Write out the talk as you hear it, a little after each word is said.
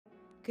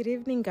Good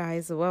evening,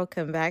 guys.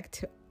 Welcome back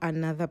to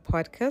another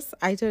podcast.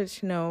 I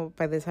don't know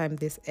by the time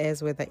this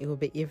airs whether it will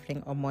be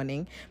evening or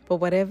morning, but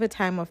whatever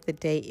time of the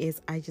day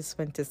is, I just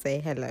want to say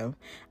hello.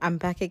 I'm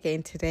back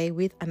again today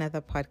with another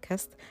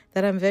podcast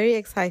that I'm very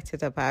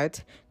excited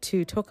about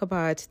to talk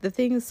about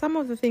some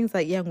of the things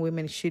that young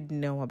women should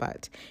know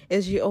about.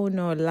 As you all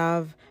know,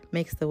 love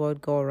makes the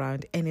world go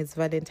around, and it's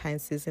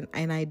Valentine's season,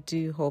 and I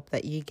do hope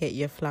that you get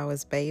your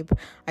flowers, babe.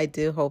 I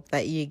do hope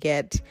that you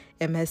get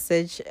a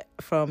message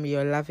from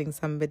your loving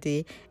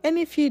somebody, and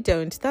if you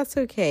don't, that's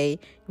okay.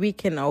 We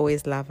can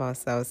always love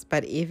ourselves,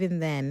 but even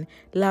then,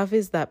 love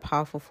is that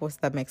powerful force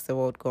that makes the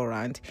world go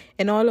around,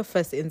 and all of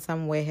us in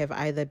some way have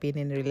either been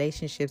in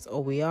relationships,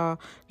 or we are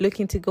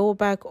looking to go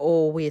back,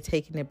 or we're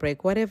taking a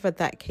break. Whatever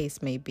that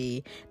case may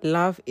be,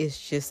 love is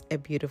just a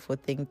beautiful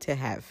thing to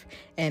have.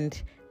 And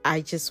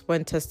I just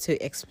want us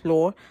to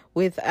explore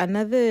with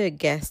another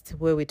guest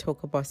where we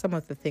talk about some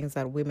of the things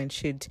that women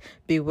should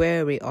be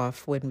wary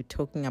of when we're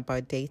talking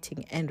about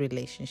dating and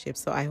relationships.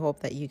 So I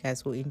hope that you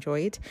guys will enjoy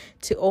it.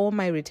 To all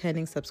my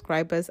returning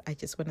subscribers, I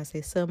just want to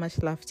say so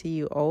much love to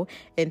you all.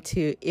 And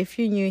if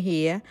you're new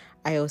here,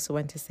 I also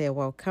want to say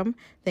welcome.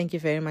 Thank you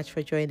very much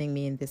for joining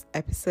me in this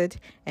episode,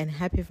 and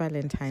happy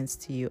Valentine's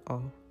to you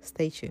all.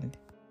 Stay tuned.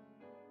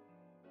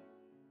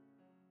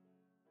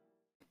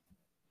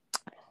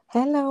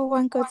 Hello,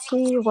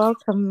 Wankoti.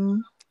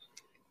 Welcome.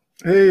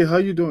 Hey, how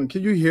you doing?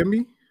 Can you hear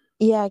me?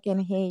 Yeah, I can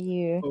hear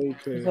you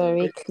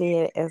very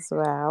clear as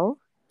well.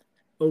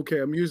 Okay,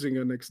 I'm using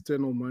an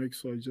external mic,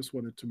 so I just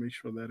wanted to make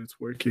sure that it's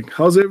working.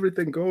 How's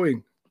everything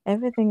going?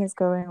 Everything is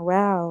going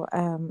well.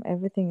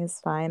 Everything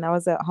is fine. I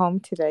was at home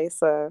today,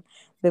 so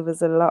there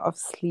was a lot of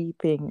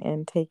sleeping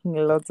and taking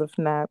lots of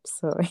naps.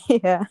 So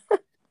yeah.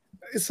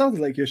 It sounds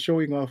like you're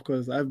showing off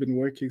because I've been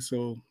working,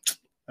 so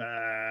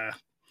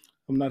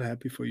I'm not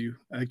happy for you,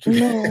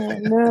 actually.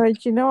 No,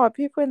 you know what?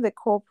 People in the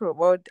corporate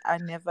world are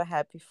never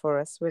happy for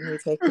us when we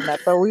take a nap.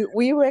 But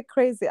we work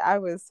crazy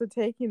hours, so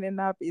taking a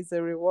nap is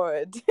a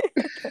reward.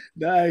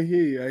 No, I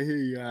hear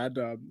you.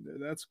 And,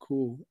 that's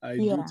cool. I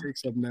do Yeah. take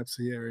some naps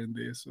here and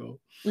there,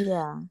 so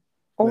Yeah.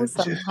 but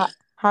Awesome.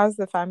 How's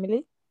the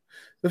family?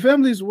 the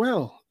family's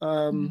well.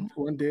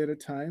 One day at a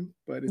time,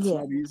 but it's Yeah.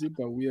 not easy,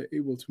 but we are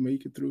able to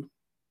make it through.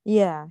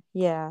 Yeah,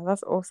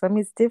 that's awesome.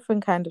 It's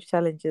different kind of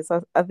challenges.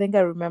 I think I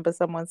remember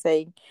someone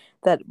saying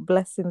that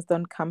blessings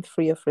don't come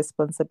free of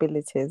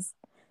responsibilities.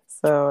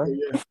 So Oh,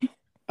 yeah.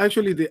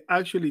 Actually, they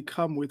actually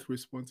come with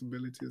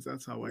responsibilities.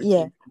 That's how I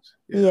yeah, take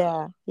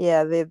it.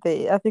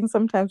 yeah. I think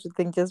sometimes we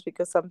think just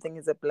because something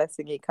is a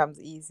blessing, it comes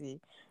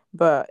easy,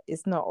 but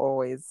it's not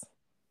always.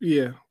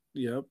 Yeah.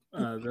 Yep.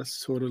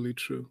 That's totally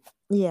true.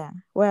 Yeah.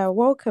 Well,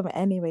 welcome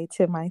anyway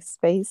to my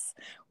space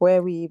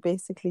where we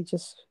basically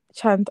just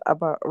chant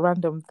about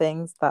random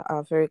things that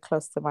are very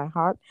close to my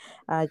heart,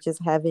 just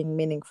having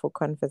meaningful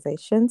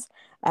conversations.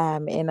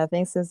 And I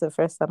think since the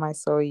first time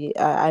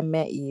I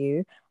met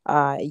you,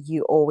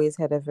 you always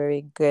had a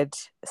very good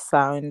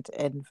sound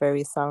and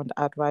very sound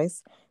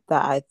advice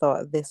that I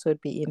thought this would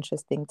be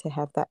interesting to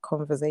have that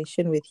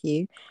conversation with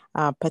you,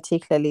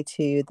 particularly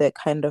to the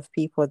kind of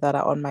people that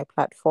are on my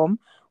platform,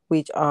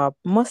 which are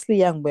mostly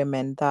young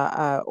women that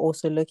are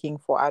also looking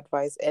for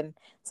advice. And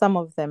some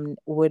of them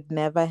would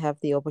never have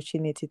the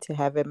opportunity to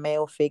have a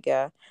male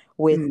figure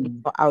with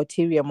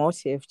ulterior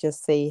motive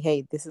just say,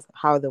 hey, this is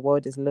how the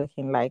world is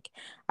looking like.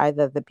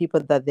 Either the people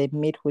that they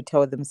meet who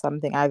tell them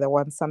something, either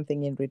want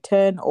something in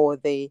return, or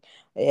they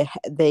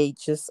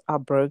just are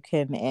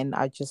broken and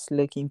are just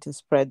looking to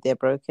spread their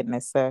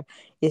brokenness. So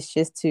it's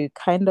just to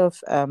kind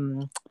of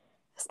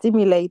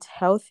stimulate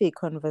healthy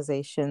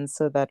conversations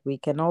so that we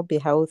can all be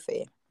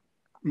healthy.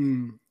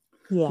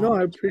 Yeah. No,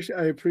 I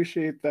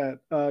appreciate that.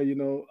 I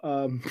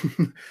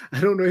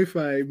don't know if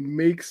I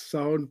make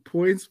sound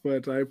points,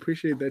 but I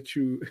appreciate that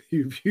you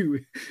view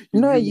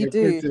No, my you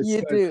points do. as You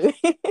such. do.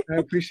 I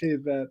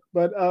appreciate that.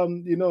 But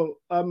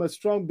I'm a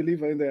strong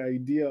believer in the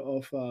idea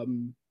of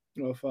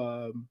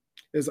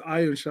as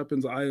iron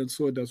sharpens iron,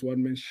 so does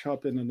one man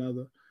sharpen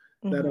another.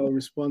 That our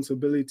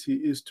responsibility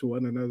is to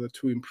one another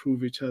to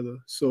improve each other.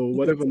 So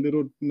whatever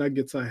little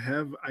nuggets I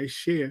have, I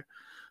share,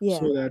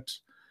 so that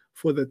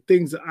for the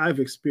things that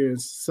I've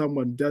experienced,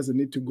 someone doesn't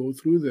need to go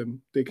through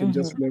them. They can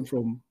just learn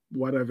from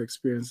what I've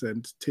experienced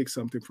and take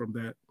something from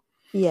that.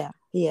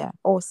 Yeah.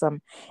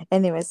 Awesome.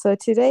 Anyway, so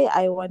today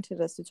I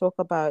wanted us to talk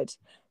about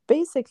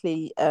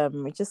basically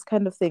just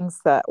kind of things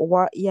that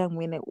what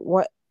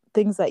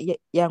things that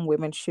young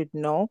women should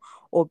know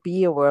or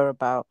be aware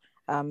about.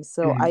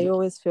 So I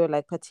always feel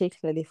like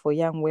particularly for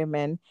young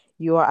women,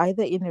 you are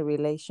either in a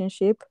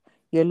relationship,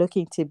 you're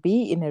looking to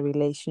be in a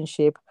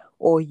relationship,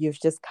 or you've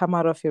just come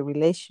out of a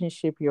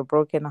relationship, you're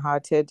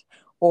brokenhearted,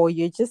 or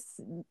you're just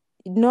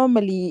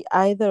normally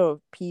either of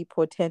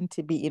people tend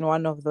to be in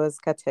one of those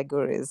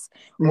categories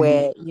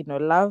where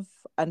love,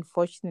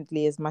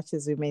 unfortunately, as much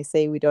as we may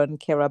say we don't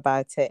care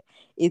about it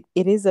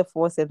is a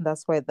force, and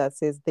that's why that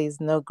says there's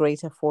no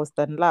greater force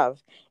than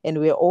love, and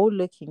we're all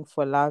looking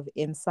for love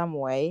in some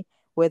way,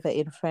 whether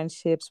in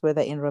friendships,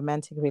 whether in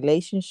romantic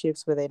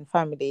relationships, whether in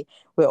family,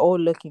 we're all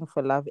looking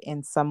for love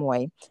in some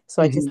way.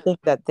 So I Mm-hmm. just think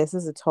that this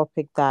is a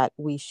topic that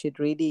we should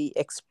really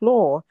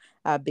explore,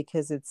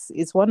 because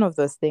it's one of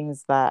those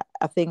things that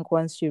I think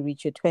once you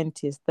reach your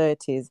 20s,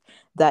 30s,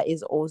 that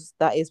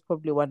is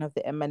probably one of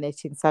the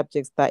emanating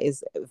subjects that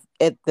is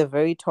at the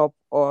very top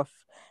of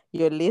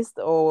your list,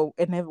 or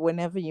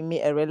whenever you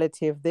meet a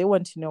relative, they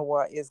want to know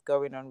what is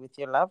going on with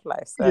your love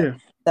life. So Yeah.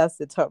 that's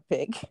the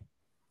topic.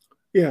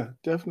 Yeah,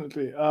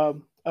 definitely.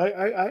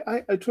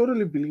 I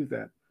totally believe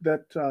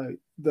that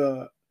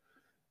the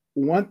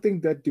one thing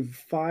that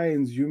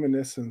defines human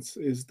essence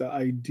is the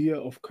idea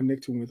of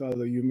connecting with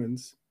other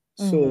humans.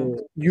 Mm-hmm.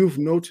 So you've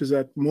noticed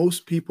that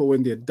most people,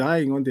 when they're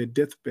dying on their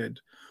deathbed,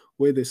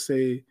 where they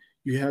say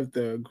you have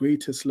the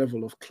greatest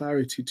level of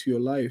clarity to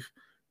your life,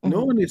 no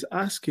Mm-hmm. one is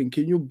asking,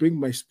 can you bring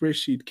my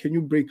spreadsheet? Can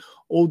you bring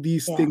all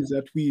these Yeah. things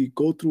that we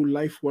go through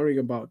life worrying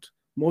about?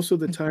 Most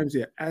of the times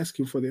they're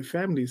asking for their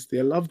families,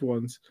 their loved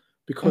ones,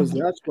 because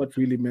Mm-hmm. that's what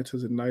really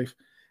matters in life.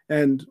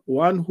 And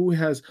one who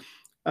has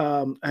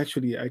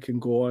actually, I can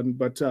go on,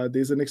 but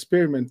there's an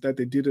experiment that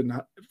they did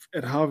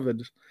at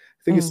Harvard.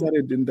 I think it Mm-hmm.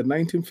 started in the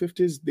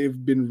 1950s.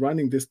 They've been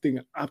running this thing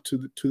up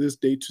to this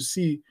day to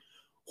see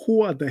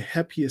who are the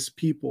happiest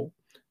people.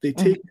 They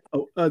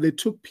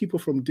took people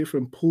from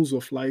different pools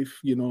of life,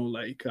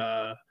 like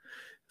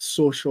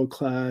social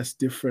class,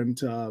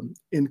 different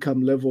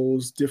income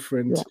levels, Yeah.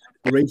 different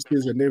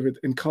races, and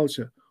everything, and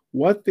culture.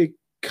 What they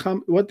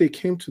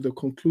came to the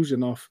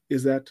conclusion of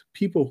is that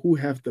people who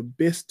have the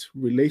best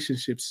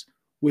relationships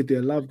with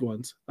their loved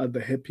ones are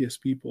the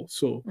happiest people.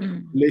 So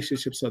Mm.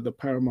 relationships are the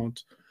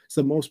paramount. It's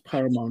the most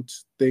paramount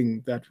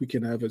thing that we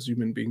can have as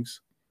human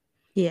beings.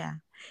 Yeah.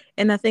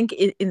 And I think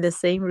in the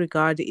same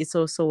regard, it's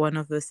also one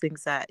of those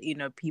things that,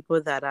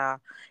 people that are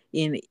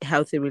in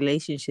healthy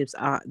relationships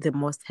are the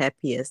most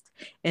happiest.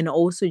 And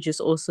also just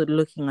also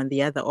looking on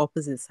the other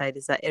opposite side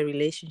is that a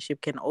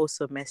relationship can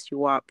also mess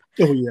you up.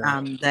 Oh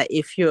yeah. That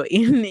if you're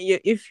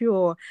if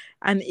you're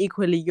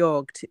unequally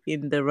yoked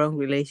in the wrong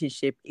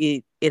relationship,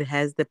 it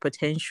has the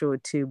potential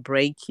to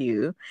break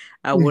you.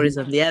 Whereas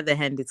Mhm. on the other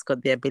hand, it's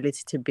got the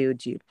ability to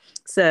build you.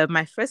 So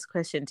my first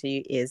question to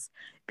you is,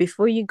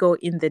 before you go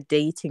in the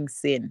dating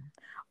scene,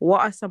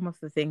 what are some of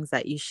the things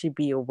that you should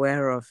be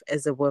aware of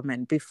as a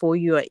woman before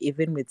you are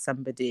even with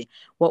somebody?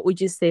 What would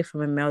you say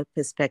from a male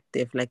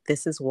perspective? Like,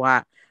 this is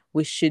what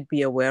we should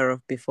be aware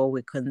of before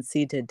we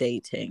consider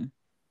dating.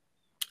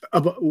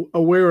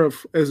 Aware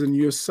of as in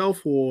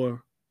yourself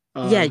or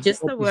Yeah, the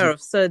just aware opposite.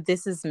 of. So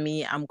this is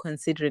me. I'm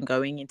considering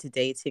going into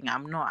dating.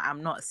 I'm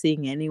not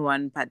seeing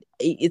anyone, but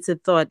it's a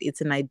thought.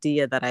 It's an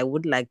idea that I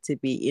would like to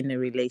be in a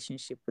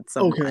relationship with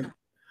Okay. someone.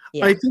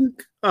 I Yeah.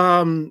 think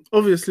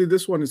obviously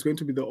this one is going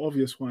to be the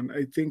obvious one.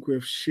 I think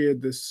we've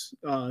shared this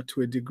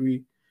to a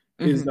degree,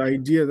 is Mm-hmm. the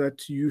idea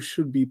that you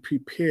should be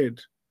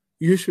prepared.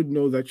 You should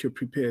know that you're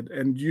prepared,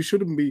 and you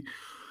shouldn't be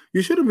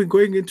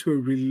going into a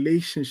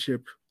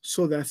relationship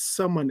so that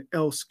someone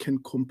else can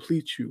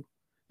complete you.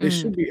 There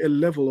Mm. should be a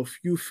level of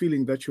you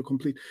feeling that you're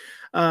complete.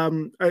 I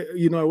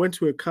went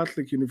to a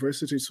Catholic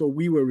university, so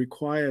we were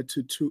required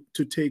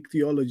to take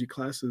theology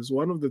classes.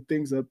 One of the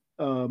things that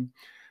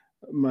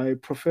my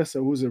professor,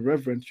 who's a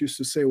reverend, used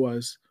to say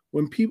was,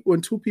 when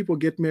two people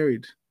get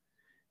married,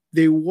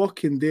 they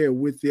walk in there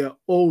with their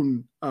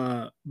own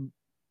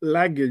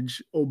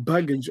luggage or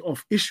baggage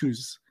of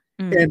issues.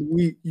 Mm.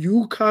 And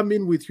you come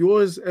in with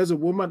yours as a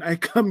woman, I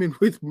come in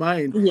with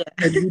mine, Yeah.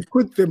 and we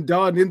put them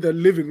down in the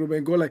living room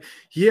and go like,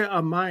 here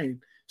are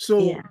mine. So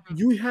Yeah.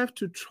 you have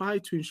to try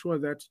to ensure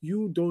that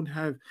you don't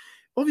have,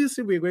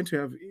 obviously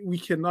we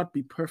cannot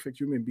be perfect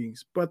human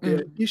beings, but there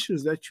are Mm.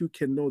 issues that you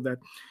can know that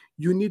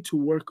you need to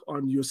work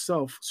on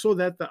yourself so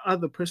that the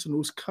other person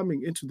who's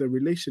coming into the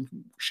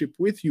relationship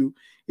with you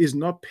is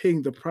not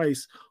paying the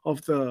price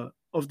of the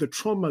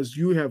traumas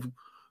you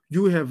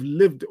have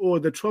lived, or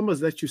the traumas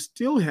that you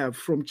still have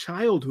from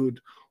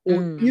childhood,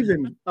 or Mm.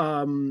 even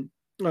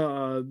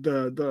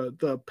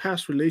the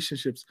past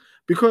relationships,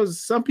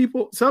 because some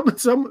people,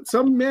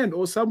 some men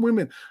or some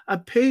women are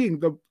paying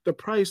the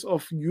price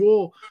of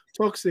your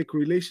toxic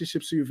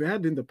relationships you've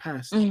had in the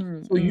past.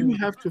 Mm. So you Mm.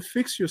 have to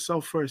fix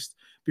yourself first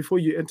before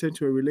you enter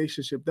into a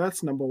relationship.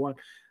 That's number one.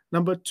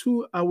 Number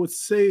two, I would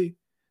say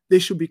there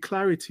should be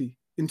clarity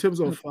in terms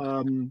Mm. of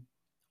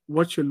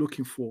what you're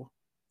looking for.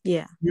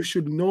 Yeah. You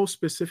should know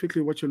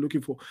specifically what you're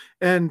looking for.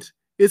 And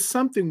it's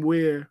something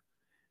where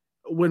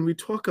when we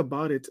talk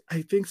about it,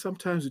 I think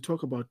sometimes we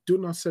talk about do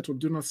not settle,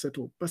 do not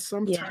settle. But Yeah.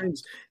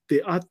 sometimes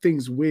there are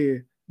things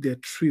where they're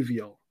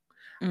trivial.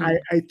 I, Mm.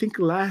 I think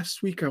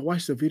last week I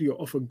watched a video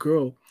of a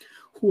girl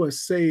who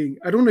was saying,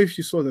 I don't know if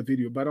you saw the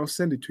video, but I'll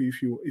send it to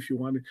you if you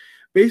want it.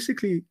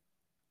 Basically,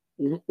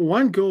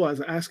 one girl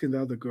was asking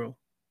the other girl,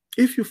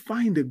 if you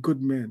find a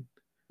good man,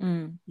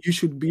 Mm. you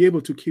should be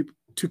able to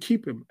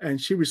keep him. And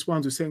she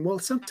responds with saying, well,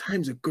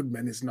 sometimes a good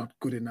man is not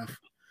good enough.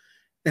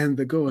 And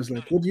the girl was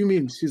like, what do you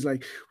mean? She's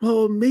like,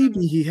 well,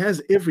 maybe he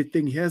has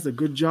everything. He has a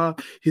good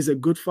job. He's a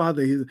good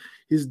father.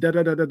 He's da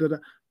da da da da da.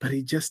 But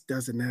he just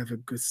doesn't have a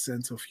good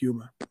sense of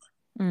humor.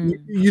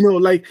 You know,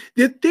 like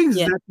there are things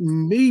Yeah. that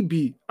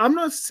maybe I'm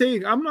not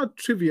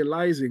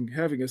trivializing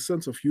having a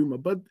sense of humor,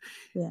 but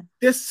Yeah.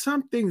 there's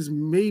some things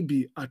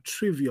maybe are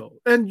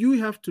trivial, and you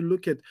have to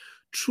look at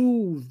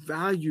true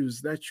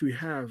values that you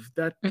have,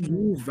 that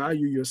you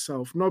value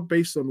yourself, not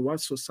based on what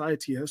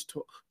society has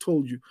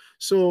told you.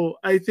 So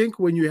I think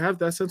when you have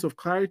that sense of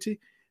clarity,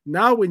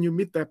 now when you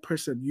meet that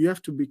person, you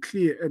have to be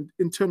clear and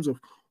in terms of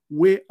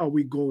where are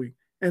we going.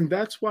 And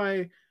that's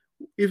why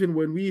even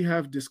when we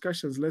have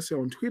discussions, let's say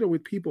on Twitter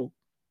with people,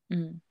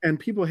 and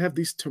people have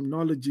these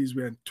terminologies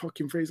when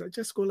talking phrase, I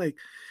just go like,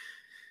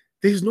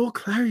 there's no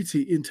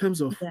clarity in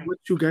terms of Yeah. what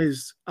you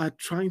guys are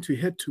trying to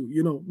head to.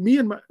 You know, me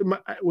and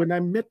when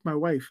I met my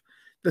wife,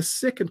 the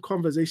second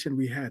conversation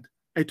we had,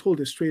 I told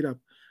her straight up,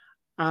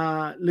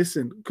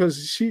 listen,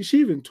 because she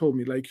even told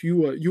me like you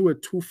were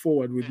too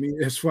forward with me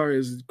as far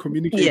as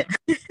communication.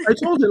 Yeah. I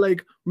told her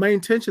like my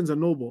intentions are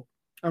noble.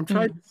 I'm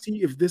trying to Mm.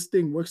 see if this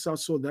thing works out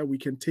so that we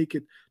can take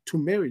it to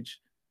marriage.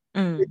 I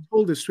Mm.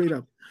 told her straight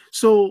up.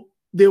 So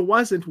there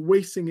wasn't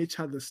wasting each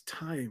other's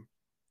time.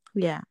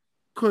 Yeah.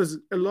 Because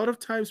a lot of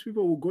times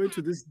people will go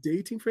into this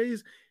dating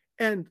phase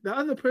and the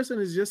other person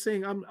is just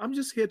saying, I'm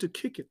just here to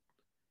kick it.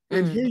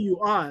 And here Mm. you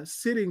are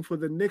sitting for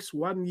the next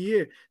 1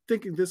 year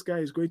thinking this guy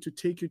is going to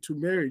take you to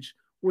marriage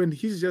when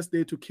he's just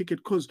there to kick it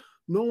because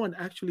no one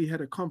actually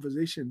had a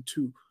conversation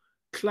to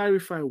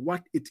clarify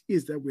what it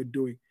is that we're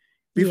doing.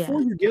 Yeah.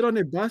 Before you get on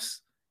a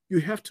bus, you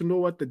have to know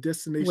what the Where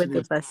destination the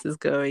is. bus is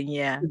going.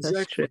 Yeah,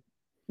 that's true. Exactly.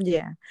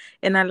 Yeah.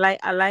 And I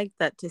like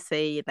that to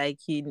say like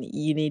you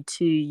need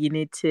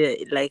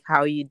to like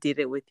how you did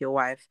it with your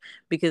wife,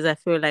 because I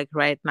feel like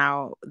right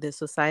now the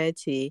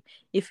society,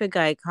 if a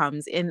guy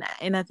comes in,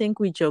 and I think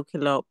we joke a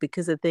lot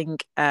because I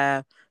think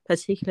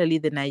particularly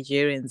the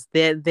Nigerians,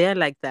 they're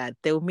like that.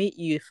 They'll meet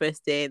you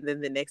first day and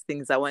then the next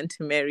thing is I want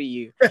to marry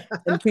you.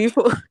 And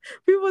people's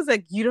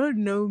like, you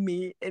don't know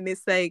me, and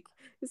it's like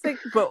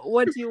but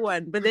what do you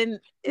want? But then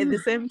at the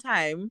same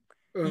time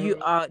you Uh,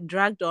 are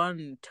dragged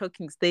on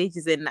talking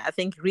stages, and I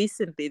think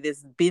recently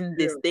there's been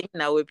this yeah. thing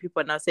now where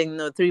people are now saying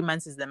no, 3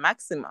 months is the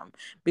maximum,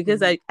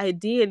 because Mhm.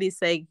 ideally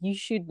it's like you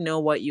should know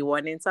what you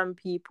want, and some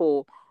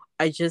people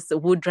I just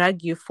will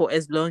drag you for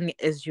as long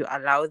as you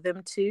allow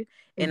them to.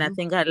 And I Mhm.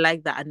 think I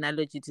like that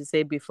analogy to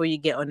say before you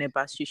get on a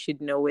bus you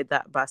should know where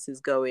that bus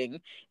is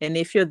going, and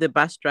if you're the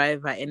bus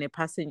driver and a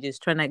passenger is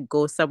trying to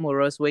go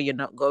somewhere else where you're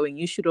not going,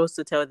 you should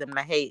also tell them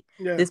like, hey,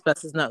 Yeah. this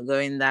bus is not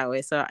going that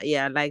way. So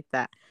yeah, I like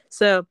that.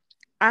 So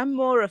I'm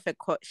more of a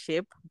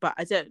courtship, but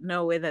I don't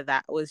know whether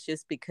that was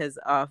just because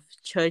of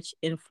church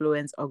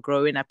influence or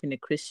growing up in a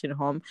Christian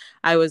home.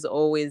 I was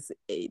always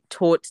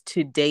taught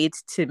to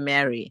date to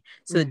marry.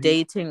 So Mhm.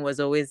 dating was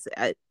always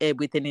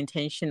with an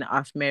intention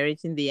of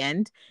marriage in the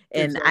end.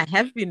 And I Exactly.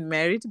 have been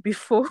married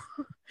before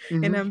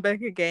and Mhm. I'm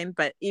back again.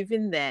 But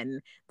even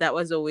then, that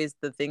was always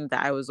the thing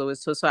that I was always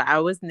so. So I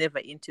was never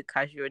into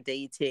casual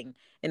dating.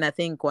 And I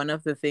think one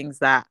of the things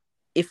that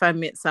if I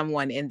meet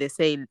someone and they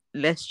say,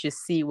 let's just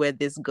see where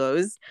this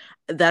goes,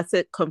 that's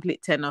a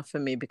complete turn off for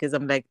me, because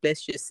I'm like,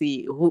 let's just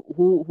see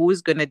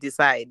who's gonna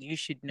decide. You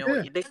should know what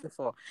Yeah. you're looking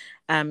for.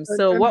 So And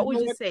what you know would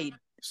you what? say?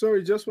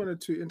 Sorry, just wanted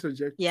to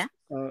interject Yeah.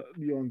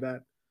 you on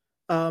that.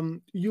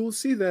 You'll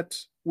see that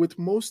with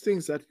most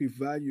things that we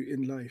value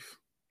in life,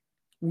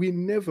 we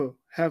never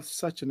have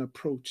such an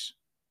approach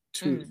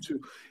Mm, to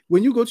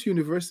when you go to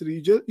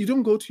university, you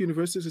don't go to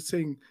university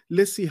saying,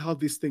 let's see how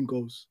this thing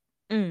goes.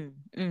 mm,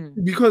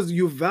 mm, Because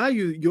you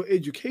value your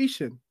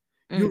education,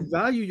 you mm.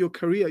 value your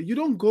career. You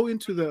don't go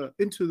into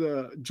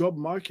the job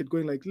market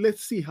going like,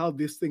 let's see how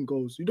this thing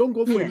goes. You don't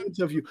go for Yeah. an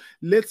interview,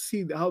 let's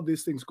see how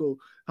this things go,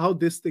 how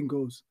this thing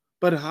goes.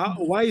 But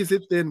Mhm. why is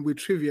it then we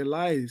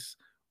trivialize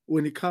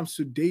when it comes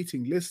to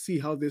dating? Let's see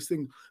how this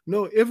thing.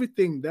 No,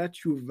 everything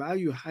that you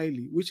value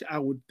highly, which I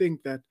would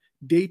think that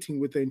dating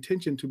with the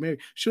intention to marry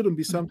shouldn't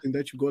be Mhm. something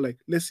that you go like,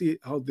 let's see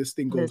how this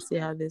thing goes. Let's see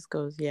how this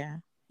goes. Yeah.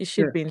 It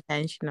Yeah, should be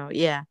intentional.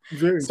 Yeah.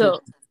 very So,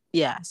 intentional.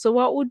 yeah. So,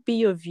 what would be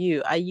your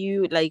view? Are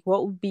you like,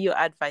 what would be your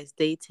advice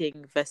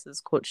dating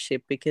versus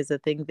courtship? Because I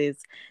think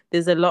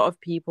there's a lot of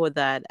people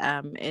that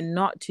and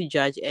not to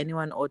judge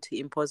anyone or to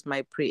impose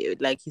my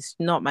like it's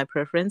not my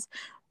preference,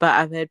 but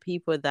I've heard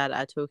people that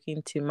are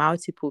talking to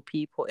multiple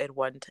people at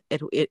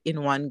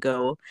in one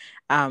go,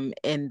 and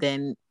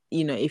then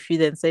if you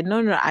then say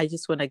no, I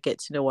just want to get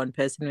to know one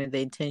person with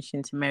the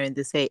intention to marry, and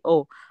they say,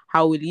 oh,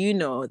 how will you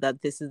know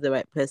that this is the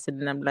right person?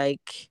 And I'm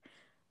like,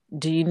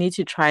 do you need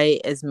to try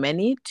as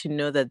many to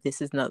know that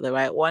this is not the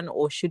right one,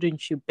 or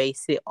shouldn't you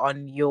base it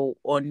on your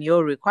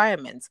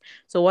requirements?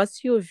 So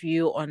what's your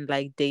view on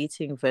like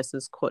dating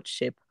versus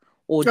courtship,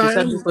 or do I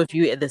some am people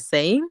view it the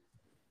same?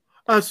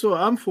 So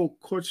I'm for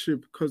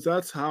courtship because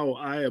that's how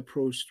I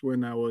approached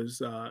when I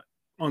was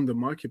on the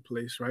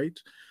marketplace, right?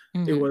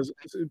 It Mm-hmm. was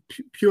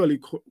purely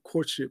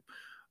courtship.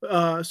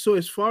 So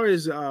as far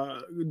as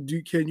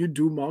can you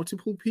do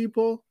multiple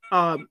people?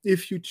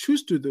 If you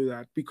choose to do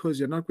that, because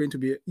you're not going to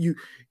be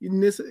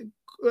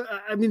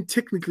I mean,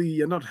 technically,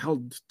 you're not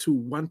held to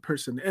one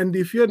person. And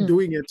if you're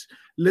doing it,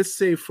 let's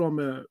say from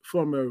a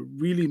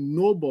really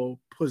noble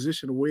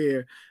position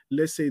where,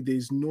 let's say,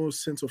 there's no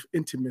sense of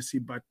intimacy,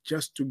 but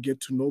just to get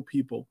to know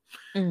people,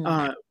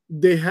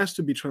 there has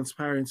to be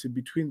transparency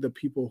between the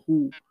people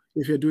who,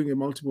 if you're doing a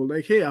multiple,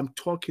 like, hey, I'm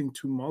talking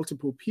to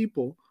multiple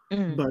people,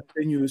 but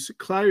then you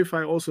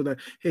clarify also that,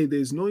 hey,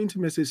 there's no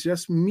intimacy. It's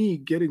just me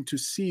getting to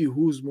see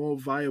who's more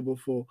viable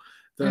for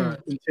the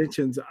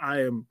intentions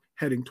I am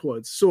heading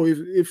towards. So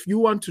if you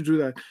want to do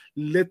that,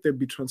 let there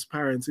be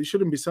transparency. It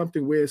shouldn't be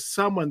something where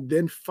someone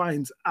then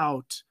finds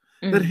out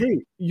that,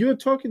 hey, you're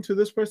talking to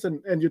this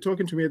person and you're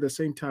talking to me at the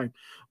same time.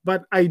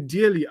 But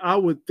ideally, I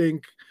would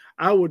think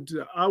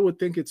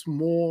it's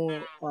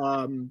more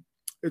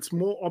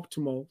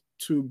optimal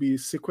to be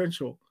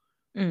sequential,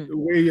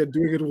 where you're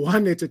doing it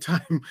one at a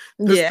time.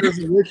 This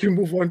doesn't make you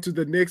move on to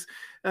the next.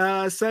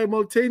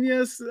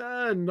 Simultaneous,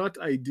 not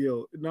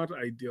ideal. Not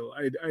ideal.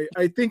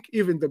 I think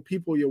even the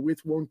people you're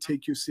with won't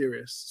take you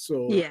serious.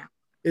 So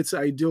it's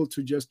ideal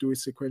to just do it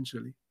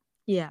sequentially.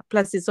 Yeah.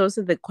 Plus, it's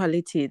also the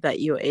quality that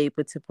you're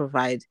able to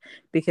provide,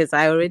 because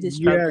I already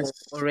struggle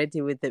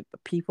already with the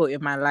people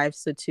in my life.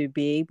 So to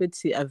be able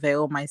to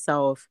avail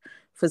myself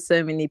for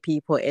so many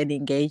people and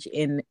engage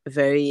in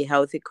very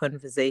healthy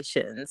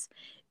conversations,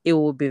 it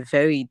will be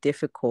very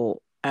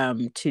difficult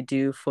to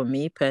do for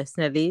me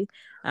personally,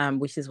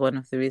 which is one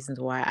of the reasons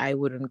why I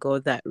wouldn't go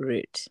that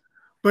route.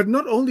 But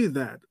not only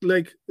that,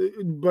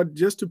 but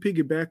just to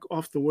piggyback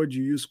off the word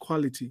you use,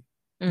 quality.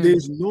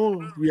 There's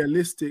no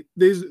realism.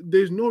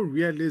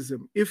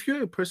 If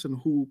you're a person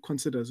who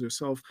considers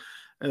yourself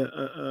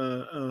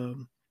a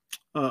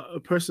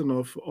person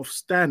of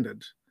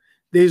standard,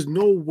 there's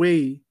no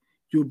way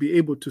you'll be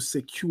able to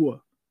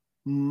secure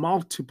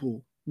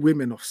multiple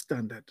women of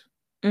standard.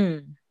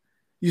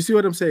 You see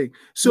what I'm saying?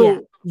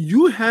 So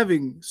you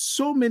having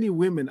so many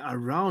women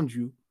around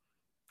you,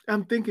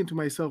 I'm thinking to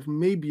myself,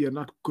 maybe you're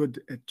not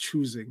good at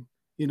choosing.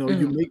 You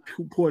make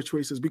poor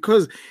choices,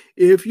 because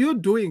if you're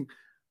doing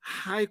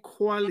high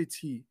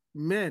quality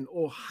men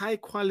or high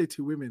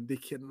quality women, they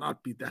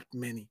cannot be that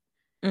many.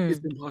 It's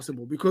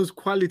impossible, because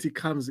quality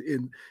comes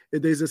in.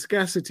 There's a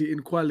scarcity in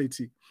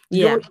quality.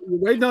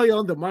 Right now you're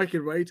on the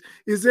market, right?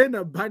 Is there an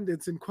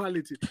abundance in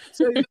quality?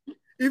 So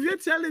if you're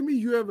telling me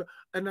you have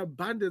an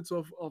abundance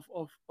of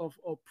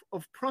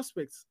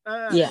prospects,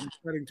 I'm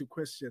starting to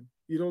question.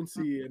 You don't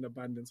see an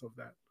abundance of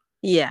that.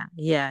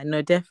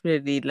 No,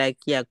 definitely.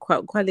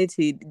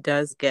 Quality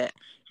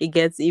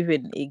gets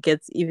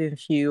even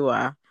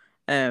fewer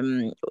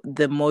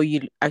the more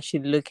you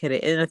actually look at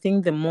it. And I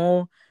think the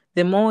more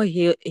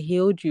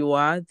healed you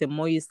are, the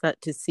more you start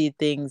to see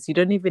things you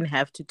don't even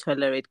have to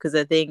tolerate. Because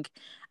I think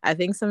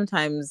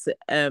sometimes,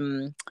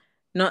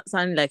 not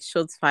sounding like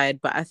shots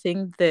fired, but I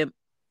think the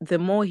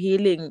more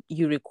healing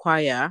you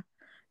require,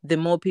 the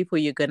more people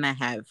you're gonna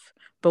have.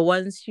 But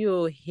once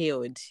you're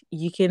healed,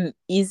 you can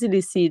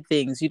easily see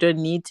things. You don't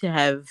need to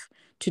have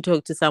to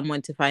talk to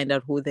someone to find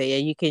out who they are.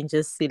 You can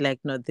just see, like,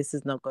 no, this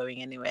is not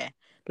going anywhere.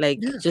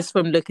 Just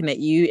from looking at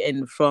you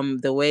and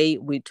from the way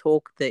we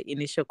talk, the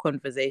initial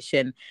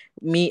conversation,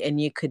 me and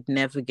you could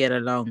never get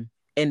along.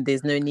 And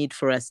there's no need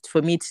for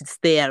me to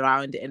stay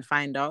around and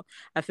find out.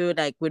 I feel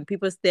like when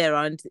people stay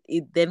around,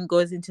 it then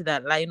goes into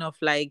that line of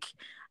like,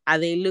 are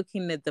they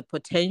looking at the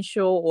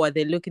potential, or are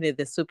they looking at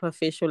the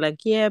superficial?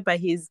 Like, yeah, but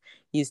he's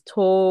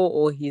tall,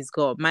 or he's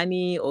got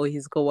money, or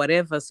he's got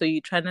whatever. So you're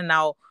trying to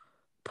now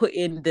put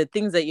in the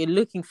things that you're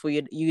looking for.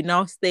 You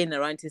now staying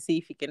around to see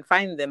if you can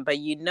find them, but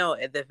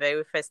at the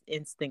very first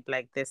instinct,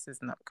 like, this is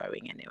not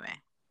going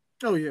anywhere.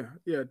 Oh yeah,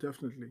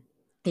 definitely.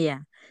 Yeah.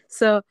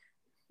 So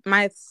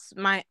my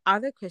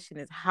other question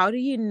is, how do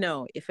you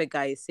know if a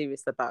guy is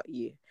serious about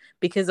you?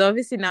 Because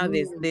obviously now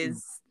there's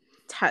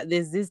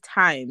these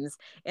times,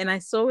 and I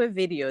saw a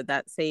video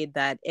that said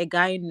that a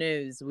guy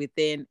knows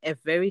within a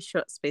very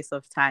short space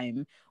of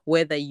time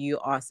whether you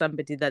are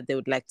somebody that they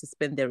would like to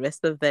spend the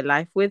rest of their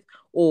life with,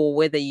 or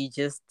whether you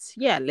just,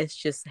 let's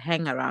just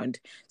hang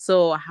around.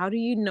 So how do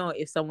you know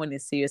if someone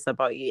is serious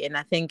about you? And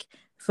I think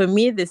for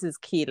me, this is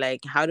key.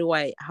 Like, how do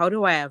I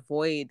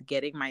avoid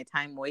getting my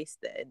time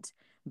wasted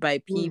by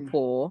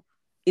people,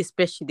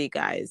 especially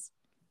guys?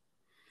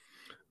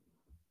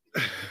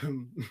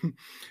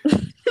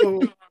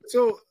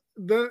 So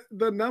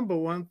the number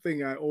one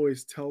thing I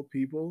always tell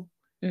people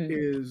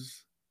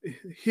is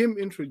him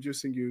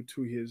introducing you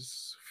to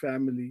his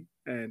family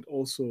and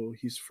also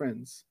his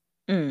friends.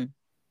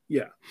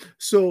 Yeah.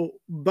 So,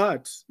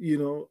 but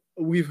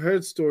we've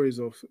heard stories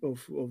of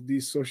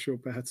these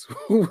sociopaths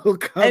who will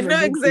come. I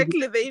know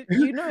exactly.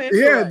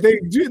 Yeah,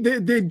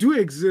 they do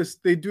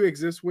exist. They do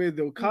exist, where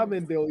they'll come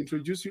and they'll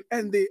introduce you,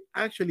 and they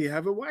actually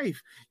have a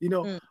wife.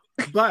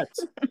 But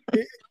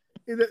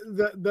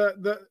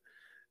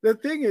the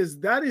thing is,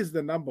 that is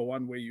the number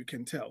one way you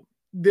can tell.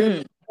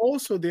 Then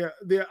also there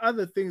are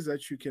other things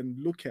that you can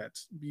look at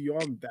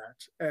beyond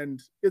that,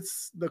 and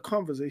it's the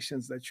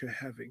conversations that you're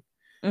having.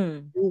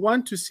 You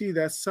want to see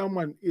that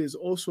someone is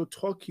also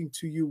talking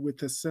to you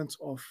with a sense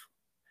of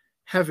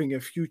having a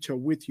future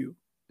with you.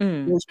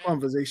 Those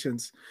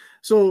conversations.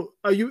 So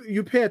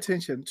you pay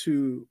attention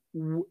to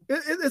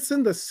it's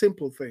in the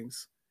simple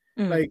things,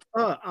 like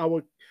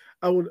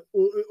I would.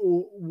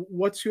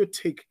 What's your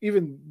take?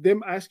 Even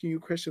them asking you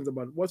questions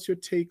about what's your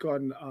take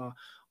on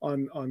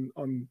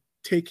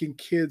taking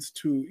kids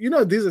to,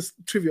 these are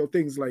trivial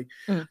things like,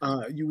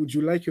 would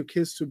you like your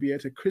kids to be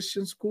at a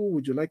Christian school?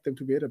 Would you like them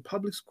to be at a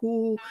public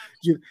school?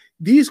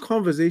 These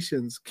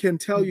conversations can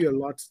tell you a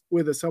lot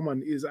whether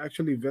someone is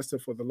actually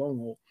invested for the long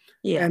haul.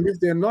 Yeah. And if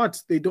they're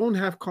not, they don't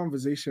have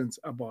conversations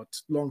about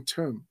long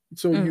term.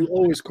 So you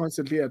always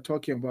constantly are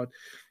talking about,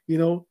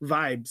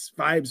 vibes.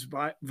 Yeah,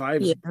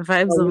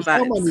 vibes When on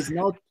someone vibes. is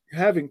now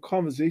having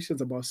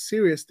conversations about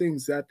serious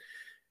things that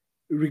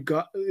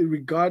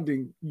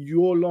regarding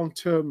your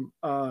long-term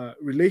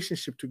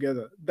relationship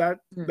together, that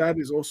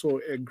is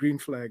also a green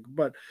flag.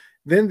 But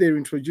then they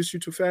introduce you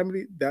to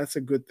family, that's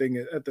a good thing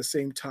at the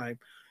same time.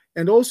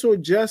 And also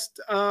just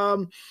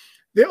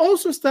they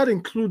also start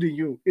including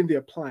you in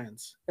their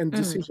plans and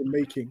decision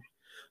making.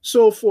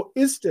 So for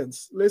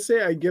instance, let's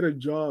say I get a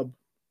job,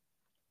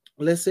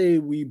 let's say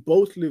we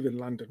both live in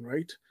London,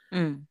 right?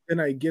 Then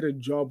I get a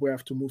job where I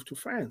have to move to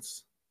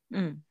France.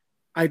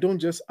 I don't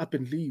just up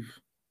and leave.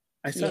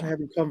 I start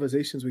having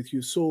conversations with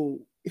you. So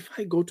if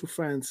I go to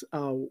France,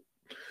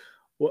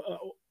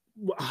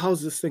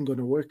 how's this thing going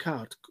to work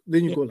out?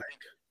 Then you go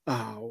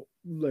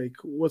like,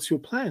 what's your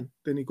plan?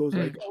 Then he goes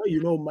like,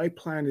 my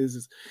plan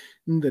is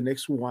in the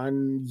next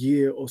 1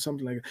 year or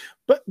something like that.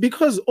 But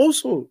because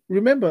also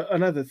remember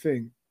another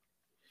thing,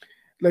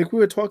 like we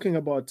were talking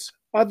about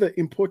other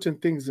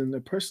important things in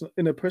a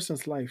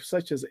person's life,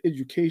 such as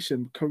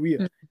education,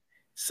 career.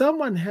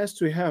 Someone has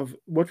to have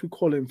what we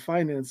call in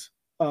finance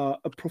a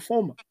pro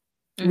forma,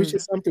 which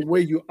is something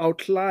where you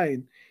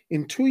outline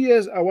in 2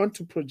 years, I want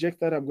to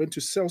project that I'm going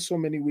to sell so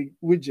many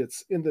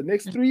widgets. In the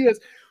next 3 years,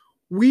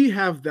 we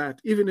have that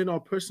even in our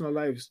personal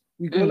lives.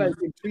 We go like,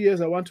 in 2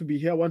 years, I want to be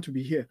here, I want to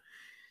be here.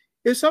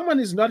 If someone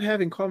is not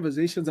having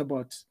conversations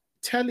about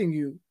telling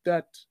you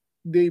that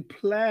they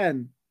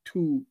plan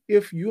to,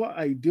 if you are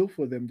ideal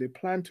for them, they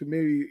plan to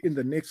marry you in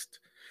the next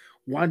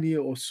 1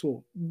 year or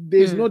so,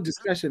 there's no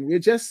discussion. We're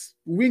just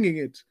winging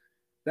it.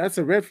 That's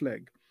a red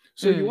flag.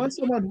 So you want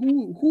someone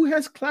who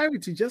has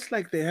clarity, just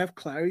like they have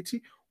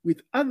clarity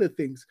with other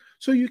things.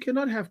 So you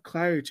cannot have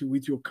clarity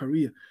with your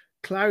career,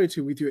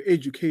 clarity with your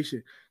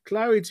education,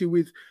 clarity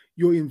with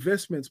your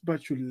investments,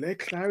 but you lack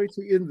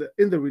clarity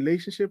in the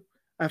relationship.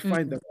 I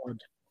find that odd.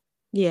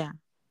 Yeah,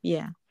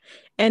 yeah.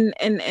 And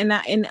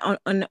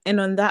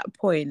on that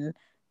point,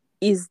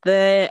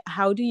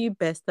 how do you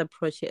best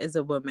approach it as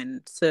a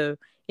woman? So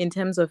in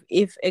terms of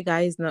if a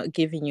guy is not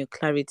giving you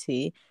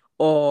clarity,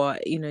 or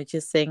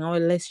just saying, oh,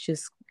 let's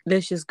just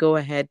go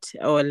ahead,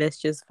 or let's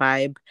just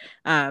vibe,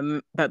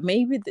 but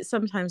maybe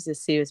sometimes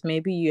it's serious,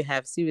 maybe you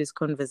have serious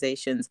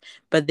conversations,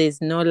 but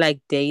there's no like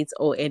dates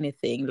or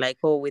anything, like,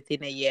 oh,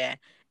 within a year.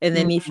 And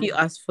then if you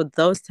ask for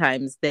those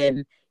times,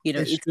 then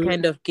it's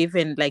kind of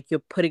given like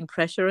you're putting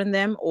pressure on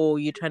them, or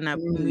you're trying to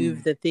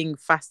move the thing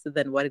faster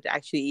than what it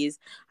actually is.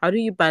 How do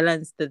you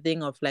balance the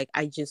thing of like,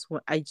 I just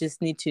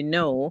need to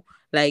know,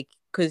 like,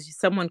 because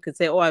someone could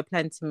say, oh, I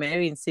plan to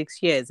marry in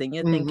 6 years, and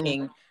you're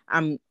thinking,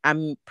 I'm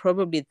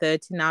probably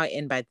 30 now,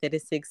 and by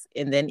 36,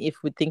 and then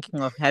if we're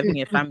thinking of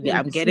having a family,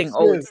 I'm getting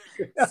old.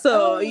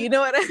 So you know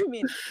what I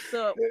mean?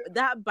 So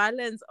that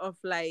balance of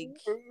like,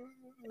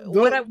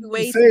 what are we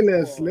waiting Say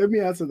less. for? Let me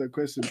answer the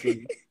question for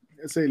you.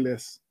 Say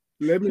less.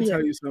 Let me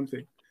tell you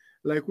something.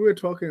 Like we were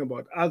talking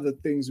about other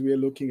things we're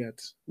looking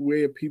at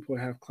where people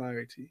have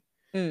clarity.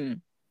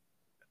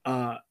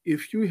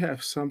 If you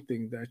have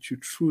something that you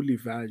truly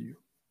value,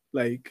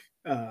 like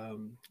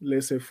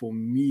let's say for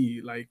me,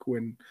 like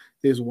when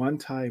there's one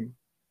time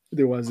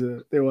there was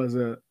a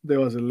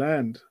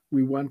land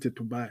we wanted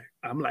to buy.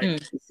 I'm like,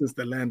 this is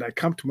the land. I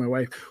come to my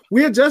wife.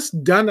 We had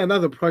just done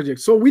another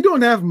project, so we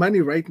don't have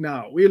money right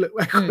now. We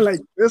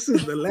like this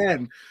is the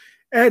land,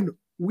 and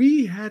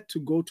we had to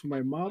go to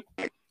my mom,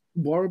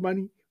 borrow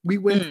money. We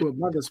went to a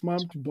mother's mom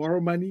to borrow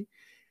money,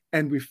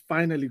 and we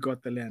finally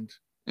got the land.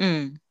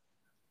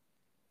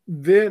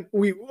 Then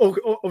we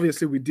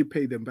obviously we did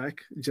pay them back.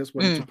 Just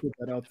wanted to put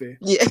that out there.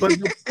 Yeah. But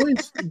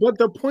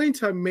the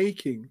point I'm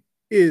making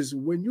is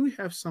when you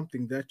have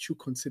something that you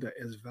consider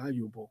as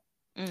valuable,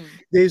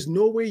 there's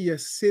no way you're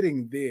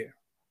sitting there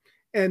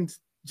and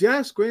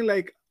just going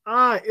like,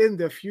 in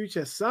the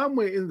future,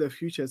 somewhere in the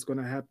future it's going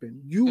to happen.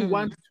 You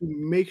want to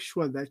make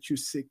sure that you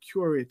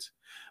secure it,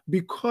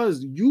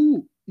 because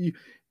your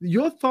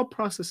thought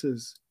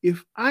processes,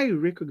 if I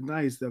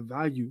recognize the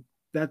value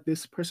that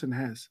this person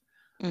has,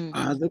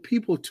 other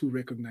people to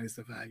recognize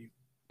the value.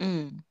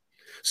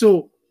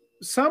 So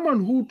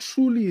someone who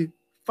truly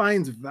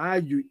finds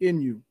value in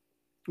you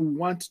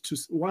wants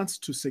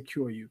to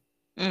secure you.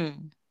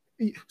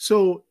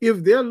 So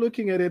if they're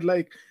looking at it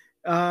like,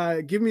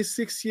 give me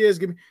 6 years,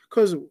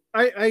 because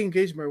I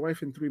engaged my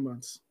wife in 3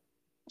 months.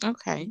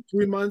 Okay.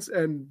 3 months,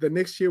 and the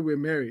next year we're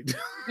married.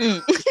 You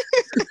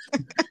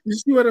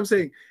see what I'm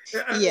saying?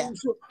 Yeah.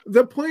 So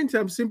the point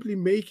I'm simply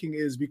making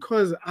is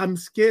because I'm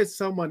scared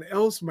someone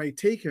else might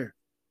take her.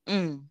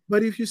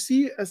 But if you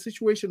see a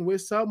situation where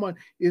someone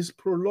is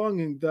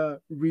prolonging the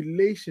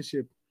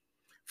relationship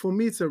for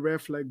me, it's a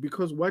red flag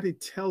because what it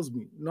tells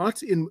me,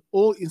 not in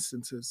all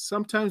instances,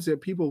 sometimes there are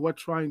people who are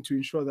trying to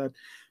ensure that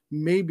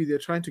maybe they're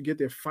trying to get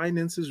their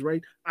finances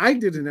right. I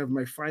didn't have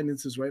my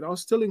finances right. I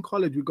was still in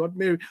college. We got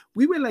married.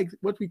 We were like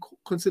what we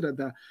consider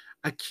the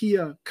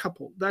IKEA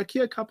couple. The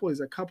IKEA couple is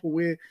a couple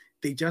where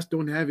they just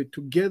don't have it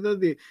together.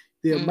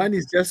 Their money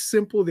is just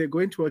simple. They're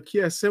going to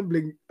IKEA,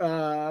 assembling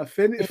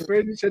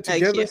furniture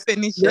together. IKEA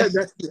furniture. Yeah,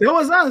 that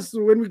was us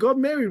when we got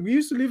married. We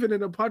used to live in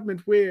an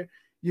apartment where,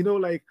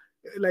 like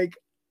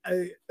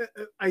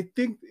I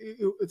think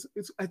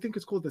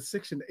it's called the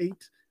Section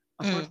 8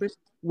 apartment,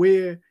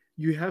 where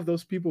you have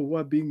those people who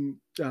are being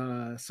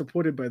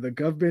supported by the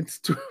government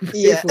to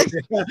pay for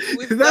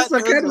it. That's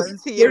the kind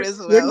of here as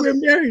well. When we're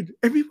married,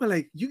 and people are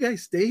like, "You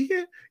guys stay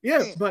here?"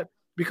 Yeah, but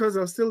because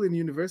I was still in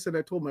university,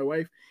 I told my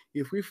wife,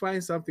 if we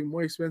find something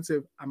more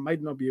expensive, I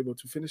might not be able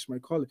to finish my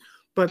college.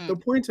 But the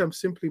point I'm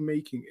simply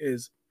making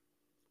is,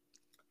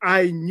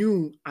 I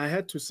knew I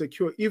had to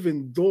secure,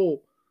 even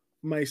though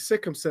my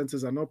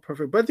circumstances are not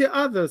perfect. But there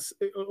are others,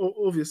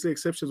 obviously,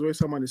 exceptions where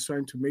someone is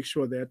trying to make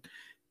sure that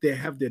they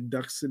have their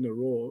ducks in a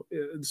row.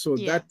 So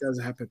that does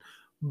happen.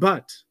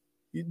 But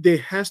there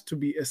has to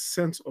be a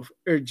sense of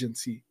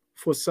urgency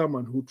for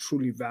someone who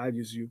truly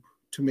values you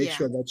to make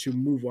sure that you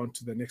move on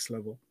to the next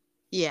level.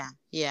 Yeah.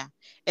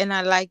 And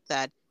I like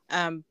that.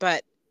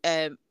 But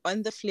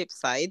on the flip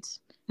side,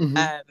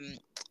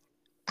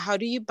 how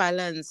do you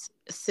balance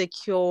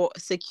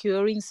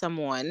securing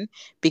someone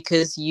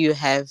because you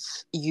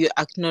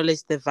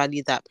acknowledge the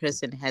value that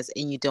person has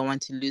and you don't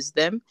want to lose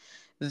them,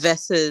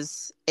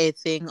 versus a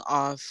thing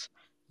of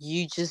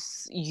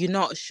you're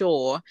not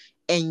sure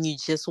and you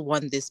just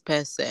want this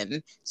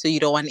person, so you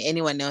don't want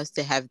anyone else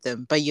to have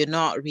them, but you're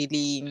not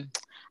really,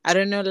 I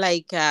don't know,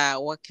 like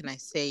what can I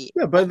say?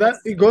 Yeah, but that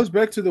it goes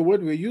back to the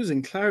word we're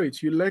using,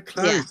 clarity. You lack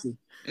clarity.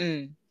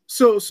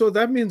 So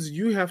that means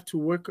you have to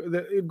work.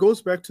 It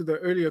goes back to the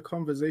earlier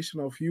conversation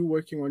of you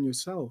working on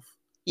yourself.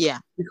 Yeah.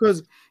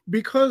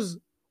 Because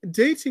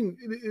dating,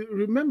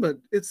 remember,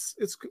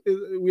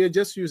 we are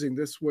just using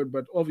this word,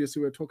 but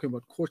obviously we're talking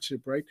about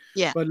courtship, right?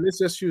 Yeah. But let's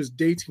just use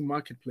dating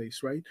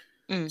marketplace, right?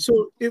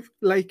 So if,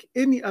 like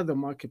any other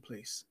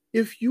marketplace,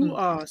 if you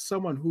are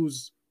someone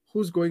who's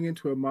going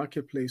into a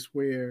marketplace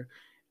where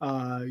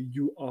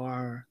you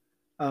are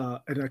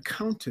an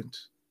accountant,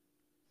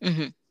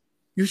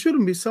 you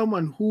shouldn't be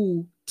someone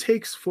who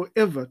takes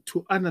forever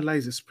to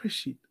analyze a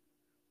spreadsheet.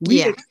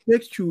 We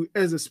expect you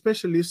as a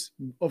specialist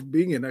of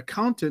being an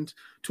accountant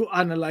to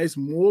analyze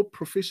more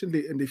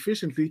proficiently and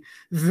efficiently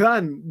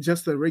than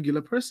just a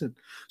regular person.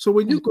 So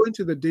when you go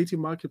into the dating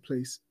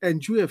marketplace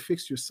and you have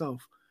fixed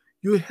yourself,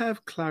 you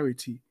have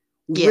clarity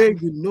where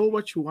you know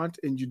what you want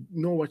and you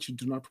know what you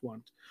do not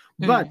want.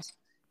 But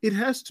it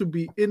has to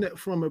be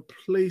from a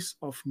place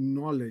of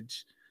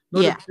knowledge,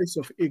 not a place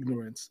of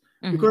ignorance.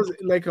 Because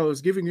like I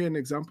was giving you an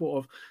example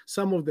of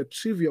some of the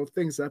trivial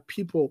things that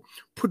people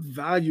put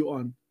value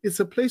on. It's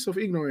a place of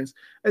ignorance.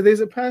 And there's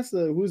a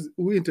pastor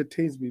who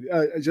entertains me.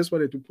 I just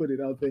wanted to put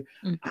it out there.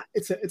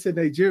 It's a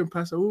Nigerian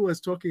pastor who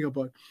was talking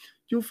about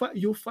you'll find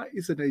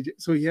it's a Nigerian,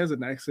 so he has a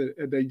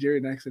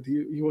Nigerian accent.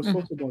 He was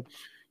talking about,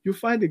 you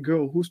find a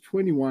girl who's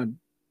 21.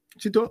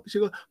 She goes,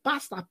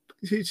 Pastor,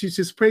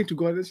 she's praying to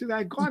God, and she's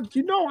like, God,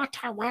 you know what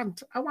I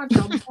want? I want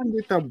a man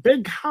with a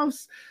big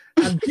house,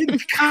 a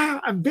big car,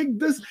 a big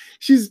this.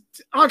 She's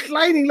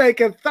outlining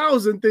like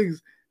 1,000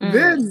 things.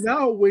 Then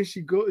now when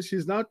she goes,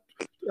 she's now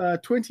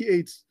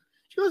 28.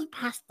 She goes,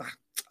 Pastor,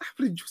 I've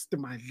reduced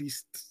my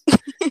list. I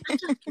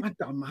just want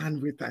a man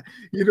with that.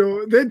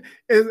 Then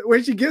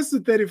when she gets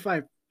to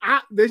 35,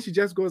 then she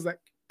just goes like,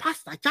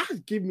 Pastor,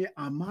 just give me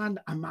a man.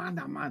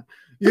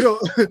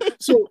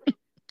 So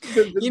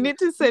you need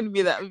to send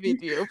me that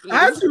video, please.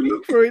 I have to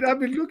look for it. I've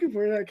been looking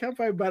for it. I can't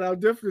find it, but I'll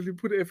definitely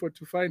put effort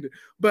to find it.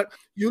 But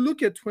you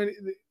look at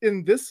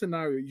in this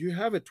scenario, you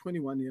have a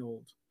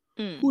 21-year-old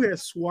who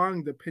has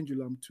swung the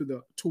pendulum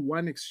to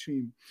one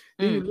extreme.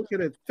 Then you look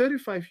at a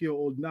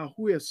 35-year-old now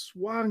who has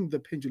swung the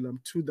pendulum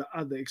to the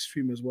other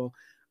extreme as well.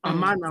 A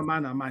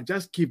man.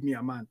 Just give me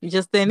a man.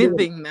 Just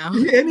anything now.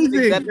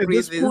 Anything at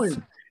this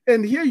point.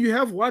 And here you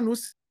have one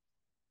who's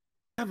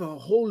have a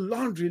whole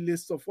laundry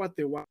list of what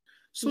they want.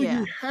 So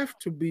you have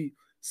to be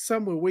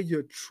somewhere where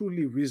you're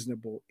truly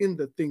reasonable in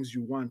the things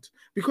you want.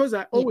 Because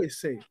I always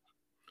say,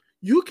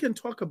 you can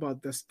talk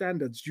about the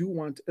standards you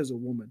want as a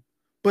woman,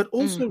 but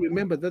also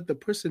remember that the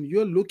person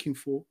you're looking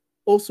for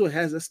also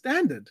has a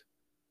standard.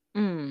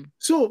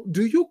 So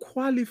do you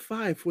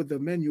qualify for the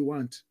men you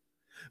want?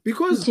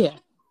 Because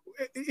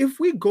if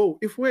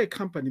we're a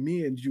company,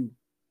 me and you,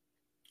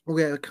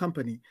 we're a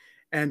company,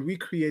 and we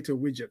create a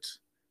widget,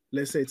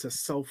 let's say it's a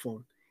cell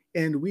phone,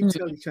 and we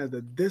tell each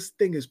other, this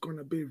thing is going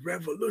to be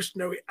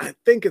revolutionary. I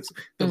think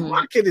the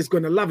market is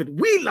going to love it.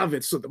 We love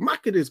it. So the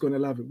market is going to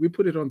love it. We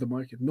put it on the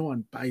market. No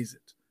one buys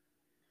it.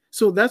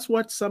 So that's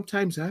what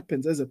sometimes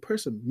happens as a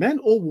person, man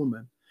or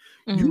woman.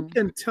 You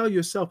can tell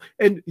yourself,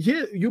 and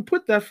here you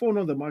put that phone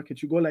on the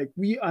market. You go like,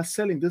 we are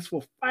selling this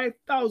for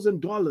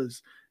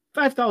 $5,000.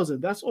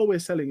 $5,000. That's all we're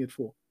selling it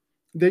for.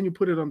 Then you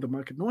put it on the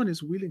market. No one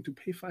is willing to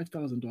pay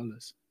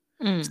 $5,000.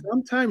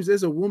 Sometimes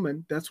as a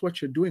woman, that's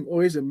what you're doing,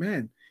 or as a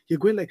man, you're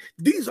going like,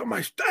 these are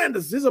my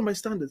standards, these are my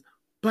standards.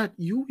 But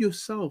you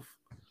yourself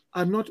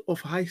are not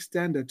of high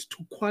standard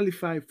to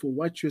qualify for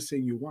what you're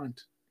saying you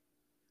want.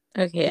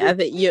 Okay, I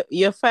think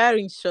you're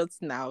firing shots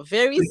now.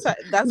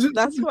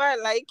 That's why I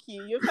like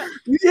you.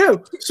 Yeah.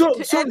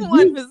 To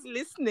anyone who's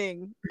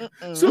listening.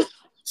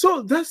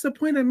 So that's the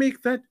point I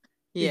make. That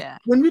yeah,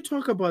 when we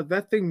talk about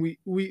that thing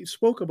we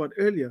spoke about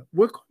earlier,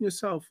 work on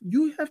yourself.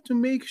 You have to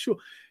make sure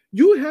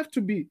you have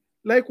to be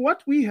like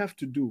what we have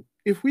to do.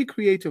 If we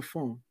create a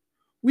phone,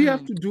 we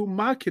have to do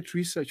market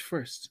research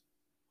first.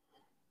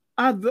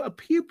 Are the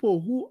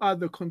people who are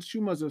the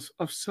consumers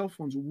of cell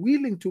phones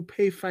willing to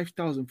pay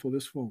 5,000 for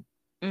this phone?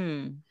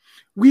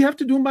 We have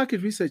to do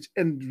market research,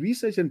 and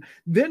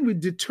then we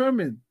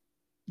determine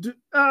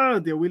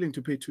they're willing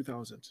to pay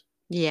 2,000.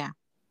 Yeah.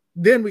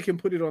 Then we can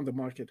put it on the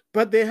market.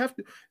 But they have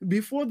to,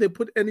 before they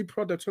put any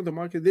products on the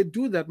market, they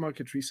do that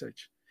market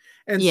research.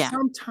 And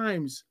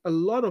sometimes a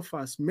lot of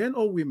us, men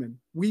or women,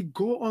 we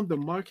go on the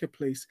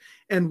marketplace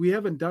and we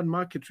haven't done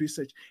market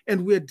research,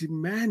 and we're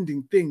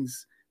demanding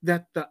things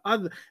that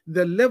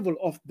the level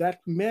of that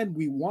man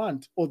we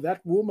want or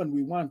that woman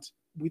we want,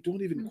 we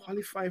don't even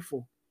qualify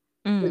for.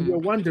 And you're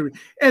wondering.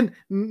 And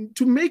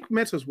to make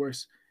matters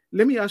worse,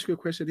 let me ask you a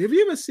question. Have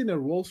you ever seen a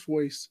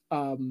Rolls-Royce,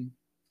 a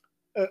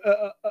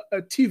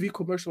TV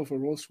commercial for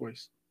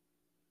Rolls-Royce?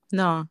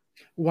 No.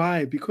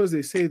 Why? Because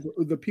they say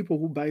the people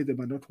who buy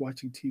them are not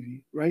watching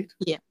TV, right?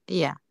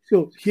 Yeah.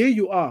 So here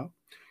you are.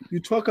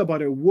 You talk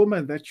about a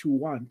woman that you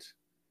want,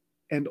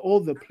 and all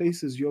the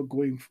places you're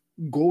going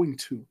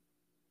to,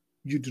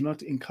 you do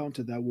not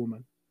encounter that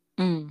woman.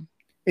 And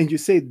you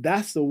say,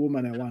 that's the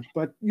woman I want.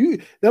 But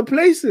the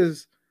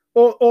places,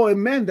 or a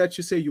man that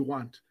you say you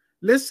want.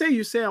 Let's say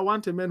you say, I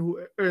want a man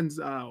who earns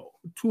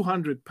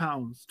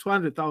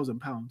 200,000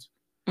 pounds.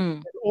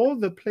 And all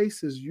the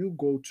places you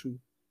go to,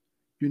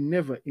 you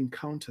never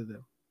encounter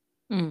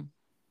them.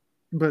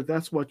 But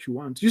that's what you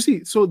want. You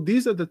see, so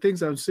these are the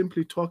things I'm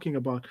simply talking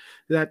about,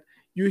 that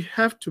you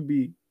have to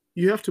be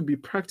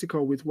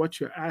practical with what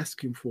you're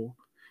asking for.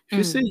 If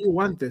you say you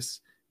want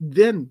this,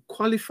 then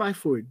qualify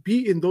for it.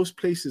 Be in those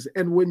places.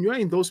 And when you're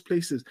in those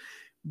places,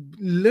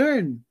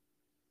 learn.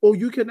 Or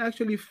you can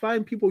actually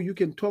find people you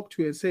can talk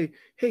to and say,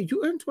 hey,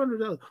 you earn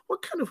 $200.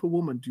 What kind of a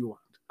woman do you want?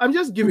 I'm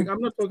just giving, I'm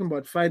not talking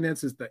about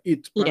finances, but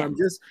I'm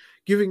just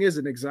giving as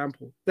an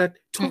example that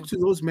talk to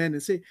those men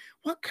and say,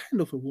 what kind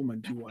of a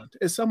woman do you want?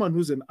 As someone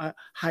who's a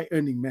high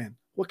earning man,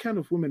 what kind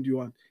of woman do you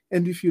want?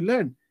 And if you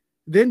learn,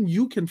 then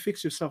you can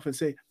fix yourself and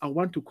say, I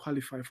want to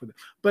qualify for them.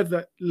 But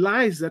the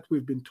lies that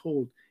we've been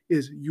told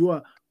is you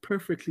are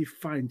perfectly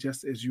fine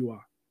just as you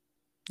are.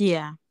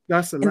 Yeah.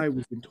 That's the lie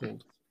we've been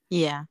told.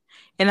 Yeah.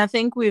 And I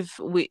think I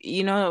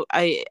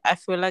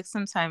feel like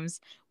sometimes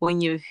when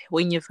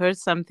you've heard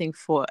something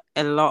for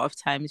a lot of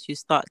times, you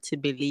start to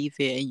believe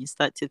it and you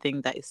start to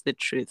think that it's the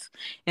truth.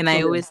 And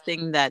I always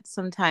think that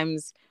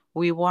sometimes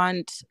we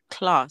want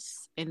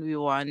class and we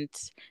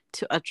want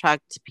to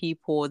attract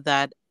people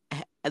that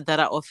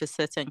are of a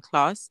certain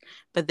class,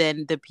 but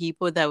then the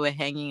people that we're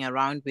hanging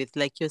around with,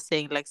 like you're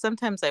saying, like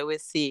sometimes I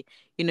always see,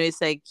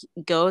 it's like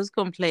girls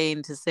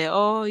complain to say,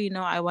 oh,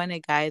 I want a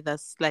guy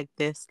that's like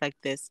this,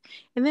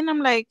 and then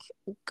I'm like,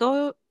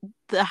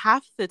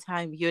 half the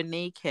time you're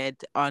naked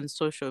on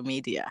social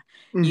media.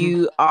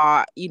 You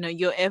are,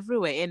 you're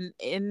everywhere,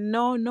 and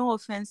no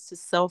offense to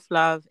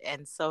self-love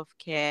and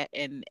self-care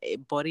and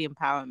body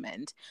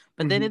empowerment,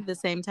 but then at the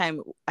same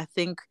time I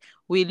think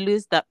we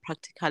lose that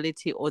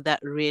practicality or that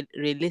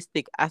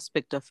realistic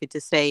aspect of it,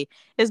 to say,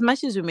 as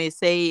much as we may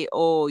say,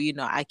 oh,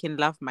 I can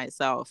love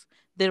myself,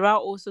 there are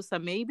also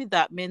some, maybe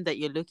that man that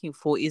you're looking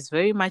for is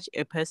very much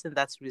a person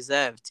that's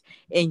reserved,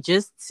 and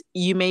just,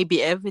 you may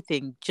be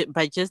everything,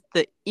 but just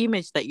the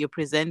image that you're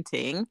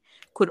presenting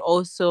could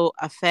also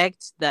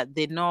affect that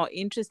they're not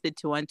interested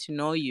to want to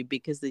know you,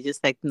 because they're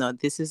just like, no,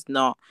 this is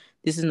not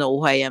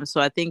who I am. So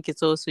I think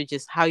it's also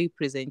just how you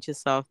present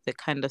yourself, the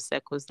kind of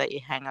circles that you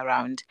hang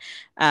around,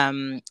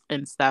 and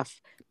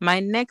stuff. My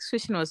next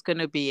question was going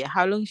to be,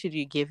 how long should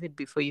you give it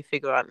before you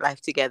figure out life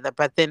together?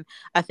 But then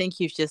I think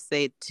you've just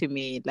said to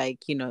me,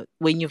 like,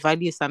 when you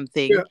value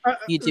something,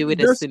 you do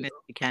it as soon as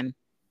you can.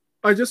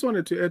 I just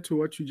wanted to add to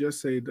what you just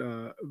said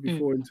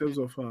before in terms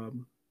of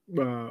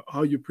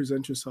how you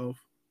present yourself.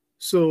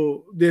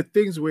 So there are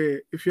things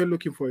where if you're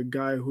looking for a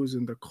guy who's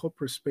in the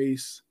corporate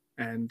space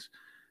and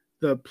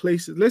the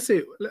places, let's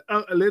say,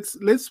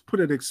 let's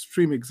put an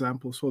extreme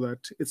example so that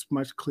it's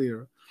much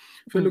clearer.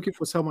 If you're looking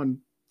for someone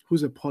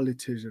who's a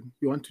politician,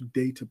 you want to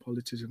date a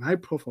politician, high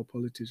profile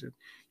politician,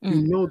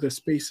 you know the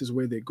spaces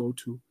where they go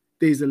to,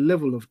 there's a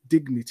level of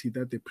dignity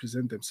that they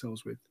present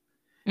themselves with.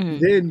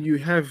 Then you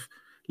have,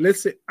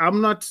 let's say,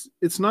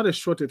 it's not a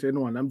shot at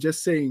anyone, I'm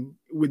just saying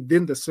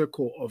within the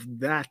circle of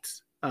that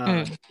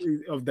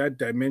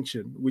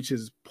dimension, which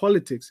is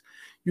politics,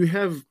 you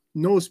have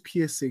nose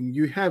piercing,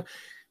 you have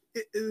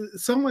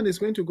someone is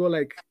going to go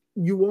like,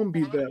 you won't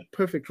be the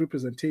perfect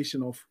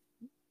representation of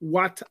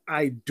what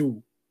I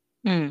do.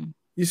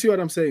 You see what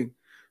I'm saying?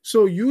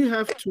 So you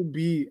have to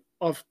be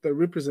of the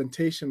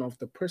representation of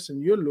the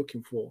person you're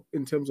looking for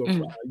in terms of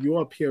Mm.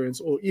 your appearance,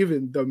 or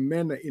even the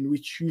manner in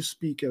which you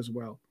speak as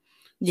well.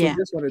 So Yeah.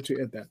 just wanted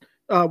to add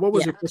that. What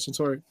was Yeah. your question?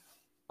 Sorry.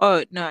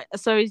 Oh no,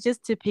 sorry,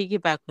 just to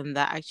piggyback on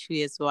that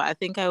actually as well. I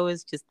think I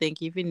was just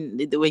thinking,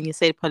 even when you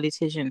said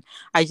politician,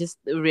 I just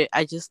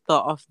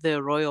thought of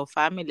the royal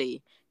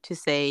family, to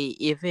say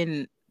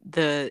even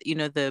the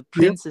Yep.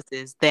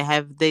 princesses,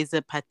 there's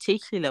a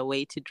particular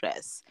way to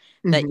dress,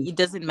 that Hmm. it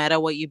doesn't matter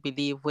what you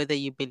believe, whether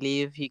you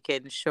believe you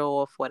can show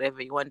off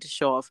whatever you want to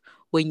show off.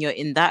 When you're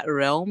in that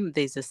realm,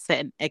 there's a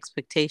certain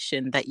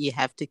expectation that you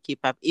have to keep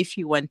up if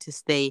you want to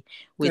stay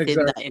within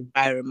that Exactly.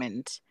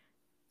 environment.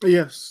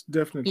 Yes, Yeah.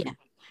 definitely.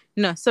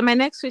 No, so my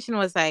next question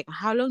was like,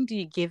 how long do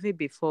you give it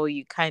before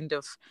you kind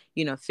of,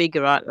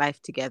 figure out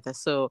life together?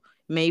 So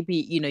maybe,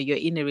 you're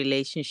in a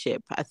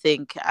relationship. I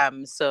think I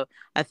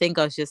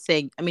was just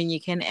saying, I mean,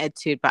 you can add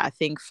to it, but I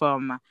think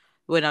from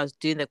when I was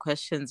doing the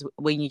questions,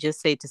 when you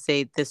just say, to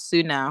say the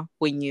sooner,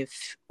 when you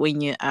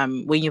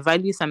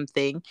value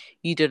something,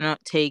 you do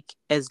not take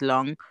as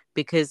long,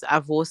 because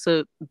I've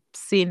also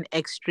seen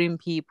extreme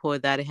people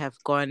that have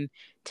gone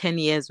 10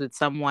 years with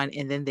someone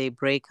and then they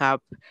break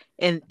up,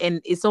 and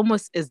it's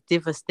almost as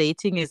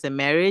devastating as a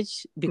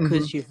marriage, Hmm.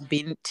 because you've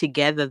been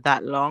together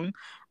that long.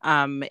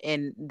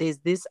 And there's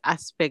this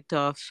aspect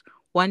of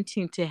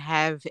wanting to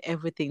have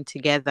everything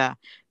together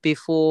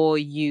before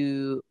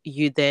you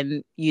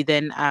then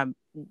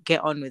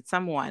get on with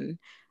someone.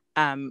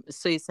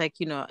 So it's like,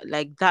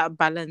 like that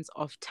balance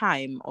of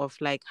time, of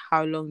like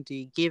how long do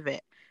you give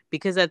it,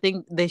 because I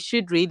think there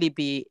should really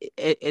be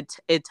a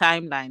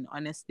timeline,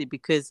 honestly,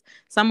 because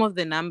some of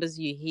the numbers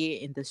you hear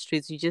in the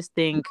streets, you just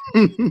think,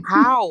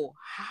 how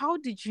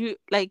did you,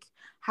 like,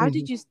 how Hmm.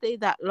 did you stay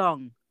that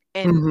long?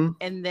 and Hmm.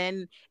 and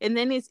then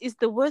it's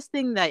the worst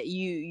thing that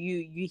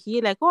you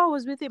hear, like, oh, I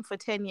was with him for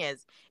 10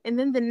 years, and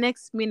then the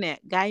next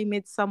minute guy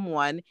met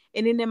someone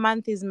and in a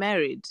month is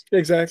married.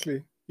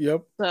 Exactly.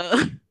 Yep. So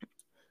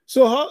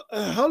So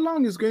how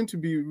long is going to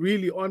be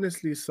really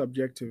honestly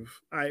subjective.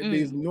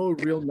 There's mm, no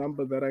real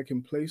number that I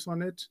can place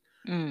on it,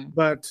 mm,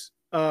 but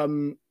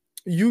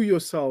you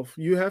yourself,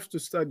 you have to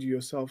study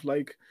yourself.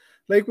 Like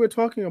we're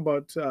talking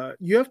about,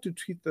 you have to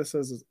treat this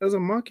as a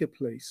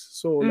marketplace.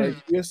 So like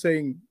mm, we're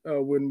saying,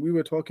 when we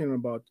were talking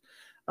about,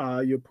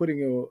 you're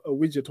putting a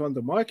widget on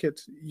the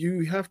market,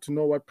 you have to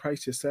know what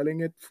price you're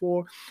selling it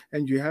for,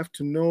 and you have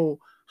to know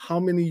how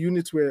many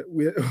units we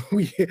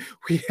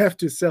we have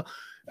to sell.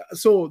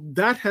 So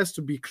that has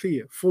to be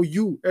clear for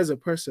you as a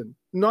person.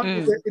 Not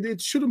mm,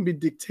 it shouldn't be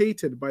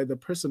dictated by the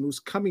person who's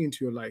coming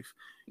into your life.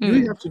 You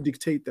mm, have to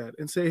dictate that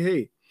and say,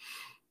 hey,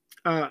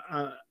 uh,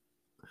 uh,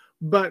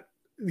 but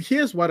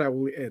here's what I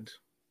will add.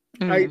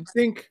 I mm,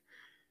 think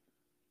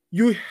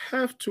you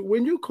have to,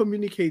 when you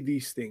communicate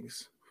these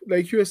things,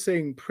 like you're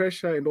saying,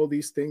 pressure and all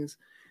these things,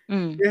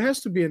 mm, there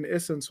has to be an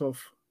essence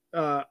of,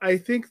 I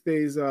think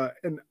there's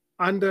an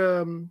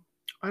under,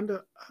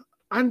 under,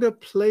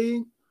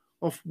 underplaying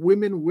of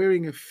women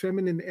wearing a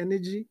feminine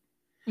energy.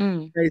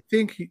 mm, I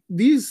think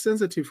these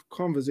sensitive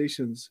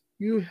conversations,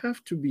 you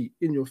have to be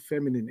in your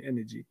feminine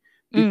energy,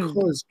 mm,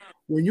 because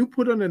when you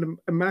put on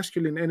a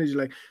masculine energy,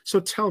 like, so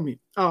tell me,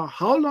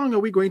 how long are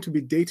we going to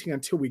be dating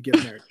until we get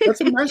married?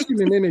 That's a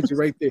masculine energy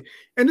right there.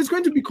 And it's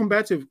going to be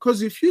combative,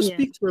 because if you yeah.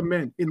 speak to a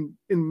man in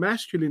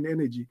masculine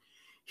energy,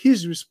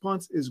 his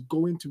response is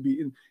going to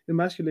be in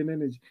masculine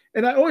energy.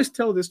 And I always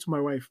tell this to my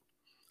wife.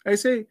 I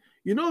say,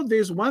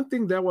 there's one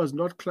thing that was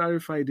not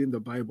clarified in the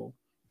Bible,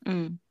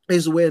 Mm,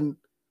 is when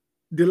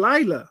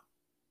Delilah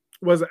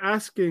was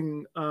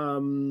asking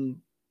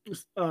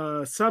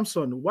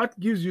Samson, what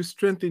gives you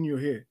strength in your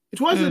hair? It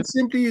mm, wasn't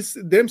simply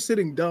them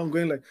sitting down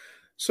going like,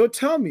 so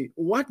tell me,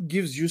 what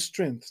gives you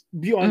strength?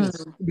 Be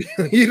honest.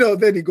 mm,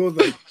 Then he goes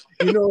like,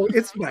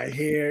 it's my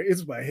hair,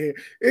 it's my hair.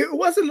 It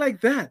wasn't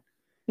like that.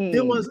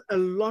 There mm, was a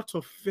lot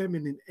of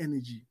feminine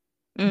energy.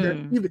 That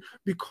mm, even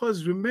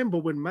because remember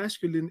when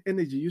masculine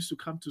energy used to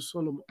come to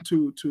Solomon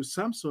to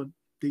Samson,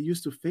 they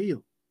used to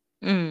fail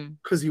mm,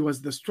 because he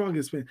was the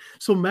strongest man.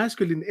 So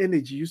masculine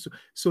energy used to,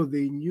 so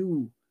they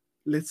knew,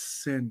 let's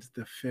send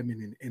the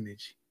feminine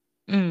energy.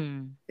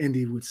 mm. And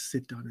he would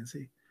sit down and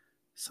say,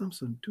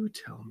 Samson, do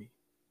tell me.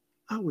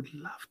 I would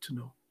love to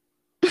know.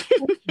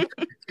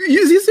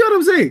 You see what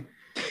I'm saying?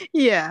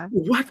 Yeah.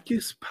 What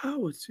gives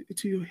power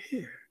to your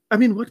hair? I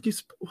mean, what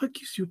gives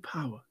you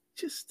power?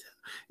 Just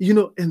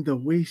and the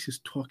way she's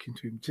talking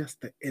to him,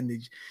 just the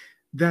energy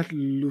that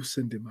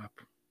loosened him up.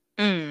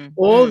 Mm,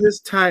 All mm.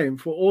 this time,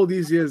 for all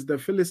these years, the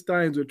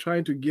Philistines were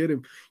trying to get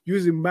him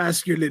using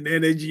masculine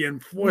energy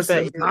and force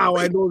But and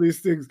power and all these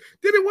things.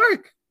 Didn't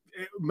work.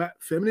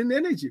 Feminine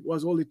energy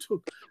was all it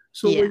took.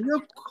 So yeah. when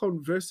you're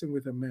conversing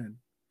with a man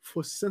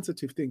for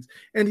sensitive things,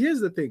 and here's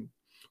the thing,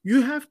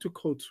 you have to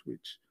code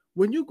switch.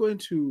 When you go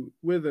into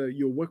whether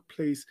your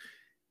workplace,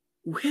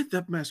 with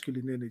that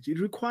masculine energy, it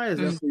requires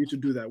that Mm, for you to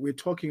do that. We're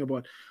talking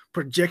about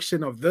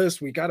projection of this.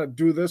 We got to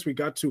do this. We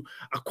got to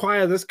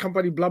acquire this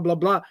company, blah, blah,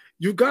 blah.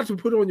 You got to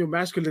put on your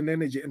masculine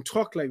energy and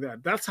talk like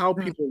that. That's how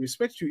mm, people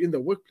respect you in the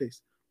workplace.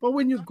 But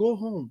when you go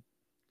home,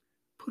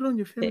 Put on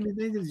your feminine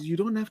energy. You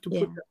don't have to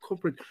Yeah. put that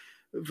corporate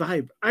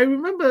vibe. I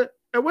remember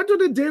I went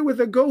on a date with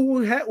a girl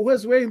who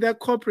was wearing that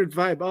corporate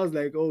vibe. I was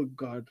like, oh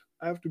God,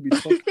 I have to be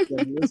talking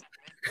about this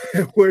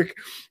at work.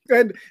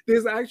 And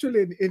there's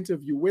actually an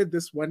interview where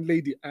this one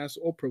lady asked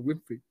Oprah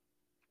Winfrey.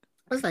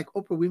 I was like,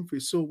 Oprah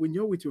Winfrey. So when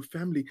you're with your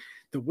family,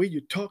 the way you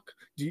talk,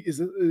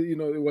 is it,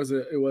 it was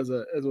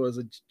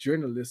a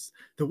journalist.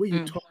 The way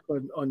you talk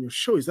on your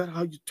show, is that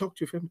how you talk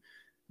to your family?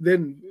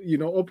 Then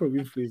Oprah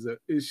Winfrey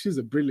she's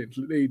a brilliant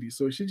lady,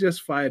 so she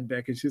just fired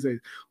back and she says,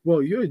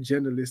 "Well, you're a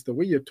journalist. The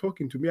way you're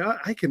talking to me,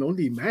 I can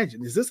only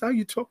imagine. Is this how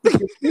you talk with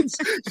your kids?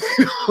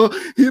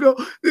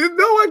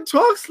 No one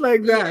talks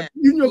like that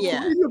in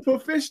your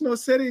professional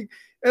setting."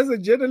 As a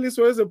journalist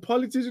or as a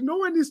politician, no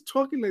one is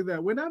talking like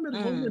that. When I'm at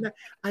home and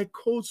I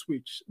code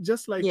switch,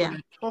 just like when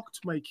I talk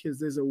to my kids,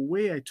 there's a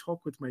way I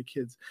talk with my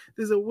kids.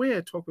 There's a way I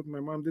talk with my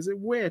mom. There's a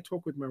way I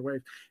talk with my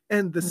wife.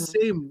 And the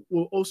same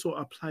will also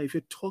apply if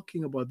you're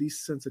talking about these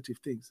sensitive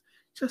things.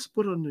 Just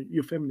put on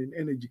your feminine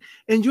energy.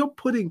 And you're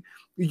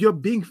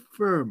being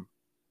firm.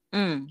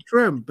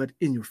 Firm, but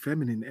in your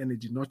feminine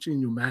energy, not in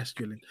your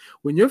masculine.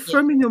 When you're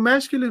firm in your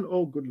masculine,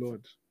 oh, good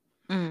Lord.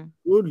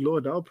 Good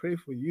Lord, I'll pray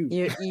for you.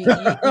 You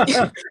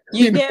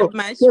get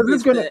matched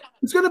with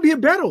it's gonna be a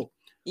battle.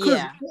 Because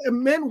Yeah. a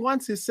man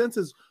wants his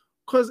senses.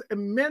 Because a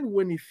man,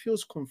 when he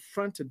feels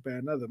confronted by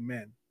another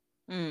man,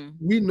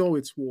 we know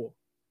it's war.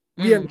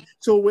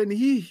 So when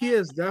he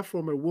hears that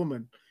from a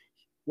woman,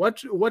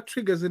 what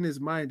triggers in his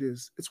mind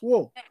is it's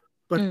war.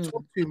 But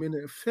talk to him in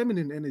a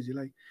feminine energy,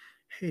 like,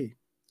 hey,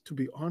 to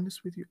be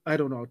honest with you, I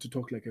don't know how to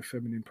talk like a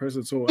feminine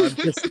person, so I'm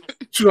just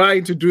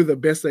trying to do the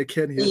best I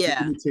can here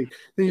to imitate.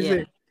 Then you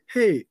say,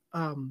 hey,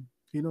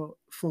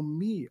 for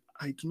me,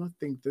 I do not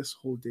think this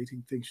whole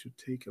dating thing should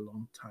take a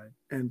long time.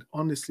 And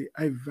honestly,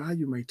 I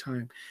value my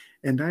time,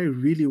 and I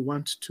really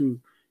want to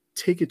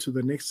take it to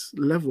the next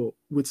level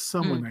with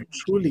someone I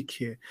truly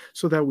care,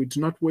 so that we do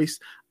not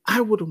waste.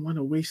 I wouldn't want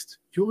to waste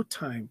your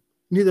time.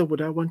 Neither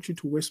would I want you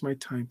to waste my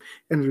time.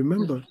 And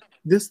remember,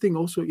 this thing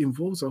also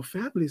involves our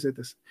families at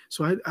this.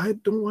 So I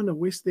don't want to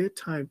waste their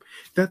time.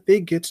 That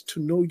they get to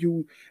know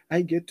you,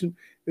 I get to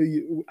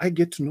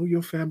know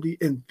your family,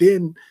 and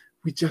then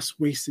we just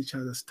waste each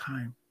other's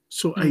time.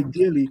 So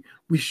ideally,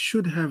 we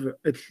should have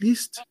at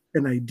least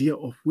an idea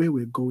of where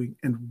we're going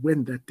and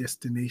when that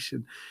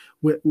destination,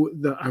 where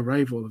the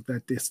arrival of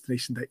that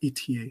destination, the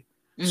ETA.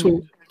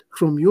 So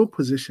from your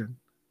position,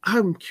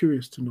 I'm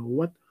curious to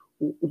know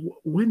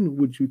when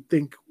would you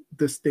think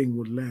this thing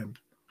would land?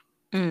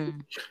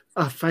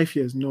 5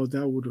 years, no,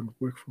 that wouldn't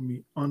work for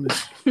me,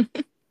 honestly.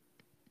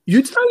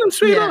 You tell them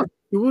straight up.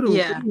 It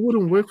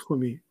wouldn't work for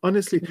me.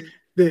 Honestly,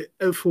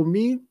 for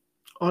me,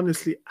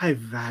 honestly, I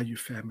value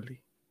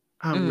family.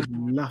 I would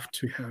love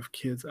to have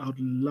kids. I would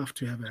love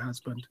to have a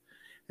husband.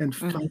 And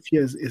 5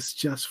 years is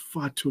just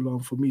far too long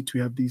for me to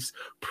have these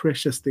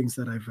precious things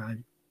that I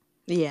value.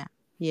 Yeah.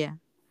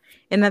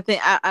 And I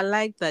think I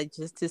like that,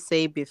 just to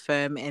say be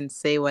firm and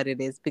say what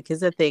it is,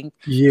 because I think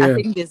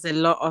there's a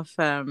lot of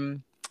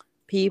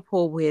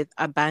people with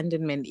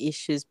abandonment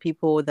issues,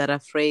 people that are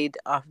afraid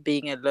of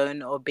being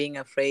alone or being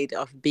afraid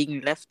of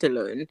being left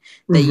alone,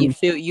 that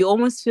you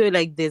almost feel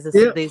like there's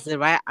a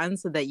right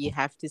answer that you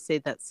have to say,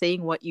 that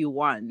saying what you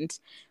want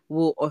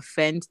will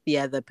offend the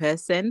other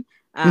person.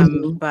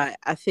 But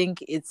I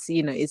think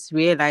it's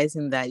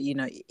realizing that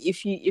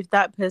if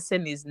that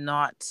person is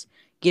not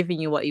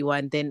giving you what you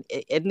want, then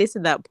at least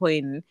at that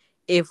point,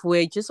 if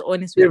we're just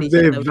honest with each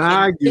other,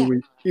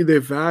 if they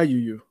value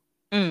you.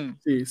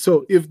 See,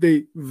 so if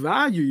they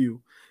value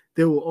you,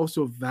 they will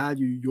also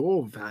value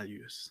your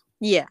values.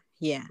 Yeah.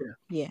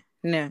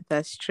 No,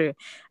 that's true.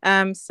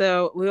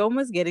 So we're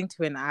almost getting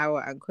to an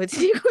hour, and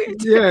continue.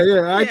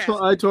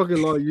 I talk a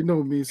lot. You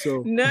know me,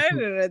 so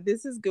no.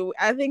 This is good.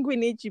 I think we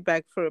need you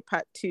back for a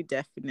part 2,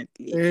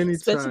 definitely. Anytime.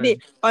 Especially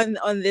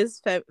on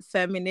this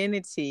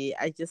femininity.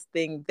 I just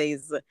think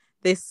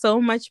there's so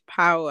much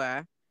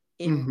power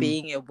in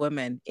being a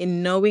woman,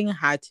 in knowing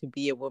how to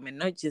be a woman,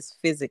 not just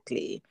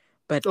physically,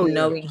 but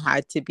knowing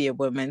how to be a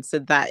woman. So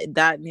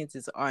that needs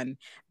is on.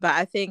 But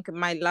I think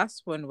my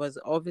last one was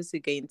obviously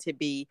going to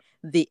be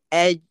the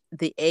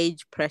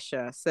age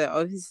pressure. So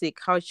obviously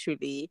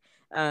culturally,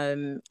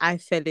 I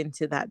fell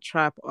into that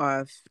trap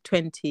of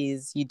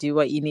 20s. You do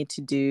what you need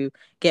to do,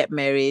 get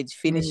married,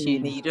 finish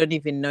uni. You don't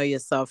even know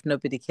yourself.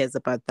 Nobody cares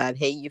about that.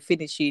 Hey, you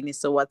finish uni,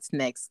 so what's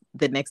next?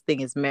 The next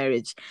thing is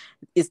marriage.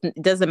 It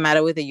doesn't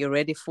matter whether you're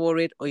ready for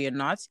it or you're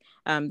not.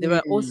 There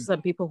are also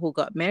some people who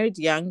got married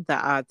young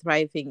that are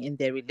thriving in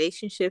their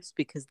relationships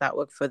because that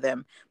worked for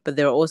them. But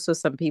there are also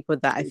some people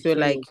that I feel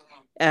like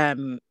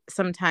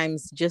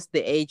sometimes just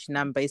the age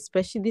number,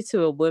 especially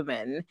to a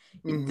woman,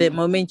 the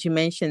moment you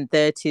mention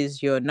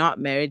 30s, you're not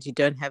married, you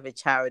don't have a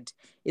child,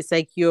 it's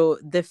like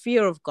the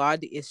fear of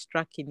God is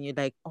struck in you,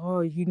 like,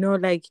 oh,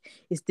 like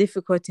it's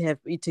difficult to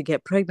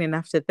get pregnant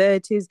after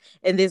 30s,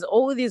 and there's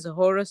all these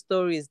horror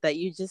stories that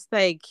you just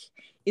like,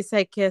 it's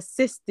like a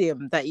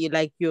system that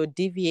you're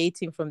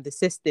deviating from the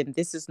system.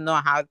 This is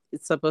not how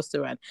it's supposed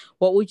to run.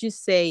 What would you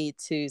say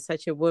to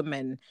such a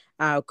woman,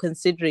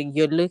 considering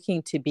you're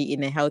looking to be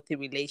in a healthy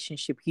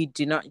relationship? You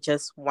do not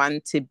just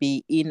want to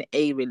be in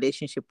a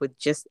relationship with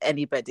just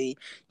anybody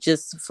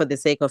just for the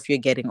sake of you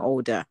getting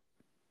older.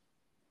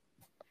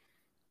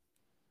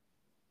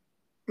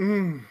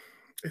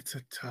 It's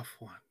a tough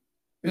one.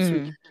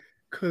 It's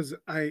because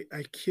I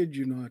kid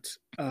you not.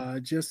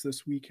 Just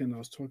this weekend, I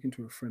was talking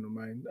to a friend of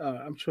mine.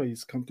 I'm sure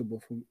he's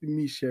comfortable for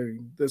me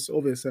sharing this.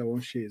 Obviously, I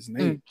won't share his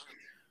name,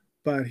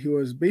 but he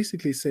was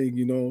basically saying,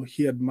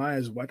 he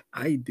admires what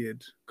I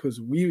did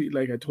because we,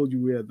 like I told you,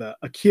 we're the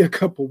IKEA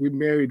couple. We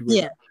married.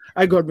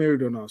 I got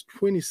married when I was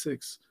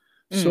 26.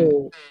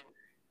 So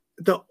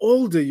the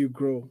older you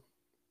grow,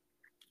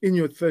 in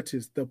your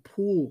 30s, the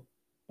pool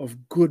of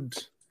good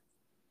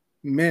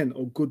men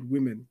or good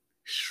women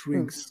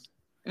shrinks.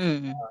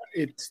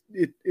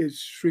 It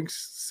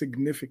shrinks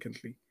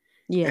significantly.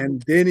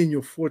 And then in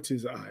your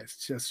 40s,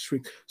 it's just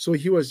shrink. So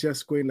he was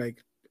just going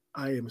like,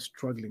 I am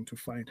struggling to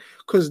find,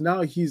 because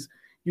now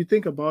you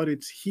think about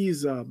it,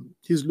 he's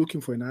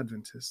looking for an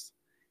Adventist.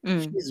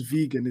 He's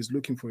vegan, is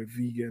looking for a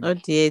vegan. Oh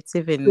dear, it's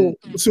even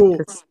so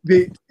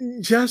they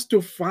just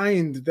to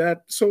find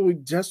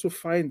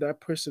that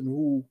person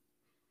who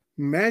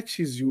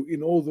matches you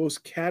in all those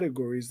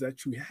categories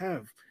that you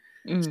have.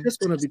 It's just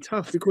going to be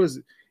tough because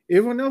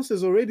everyone else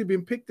has already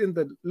been picked in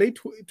the late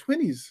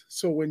 20s.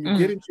 So when you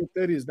get into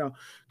your 30s now,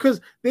 because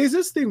there's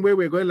this thing where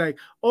we're going like,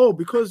 oh,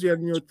 because you're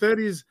in your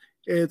 30s,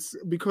 it's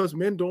because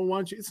men don't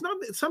want you. It's not.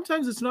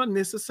 Sometimes it's not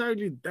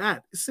necessarily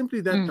that. It's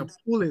simply that the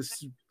pool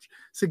is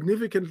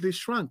significantly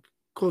shrunk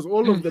because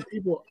all of the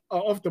people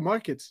are off the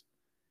market.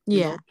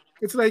 You know?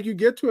 It's like you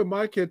get to a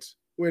market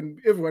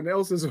when everyone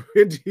else is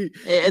already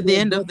at the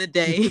end of the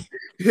day.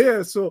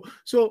 Yeah. So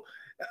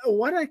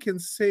what I can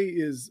say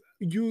is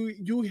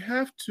you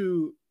have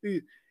to.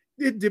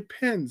 It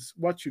depends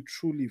what you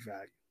truly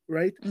value,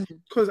 right?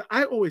 Because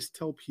I always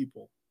tell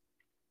people,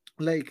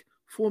 like,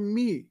 for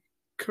me,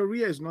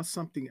 career is not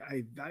something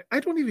I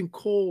don't even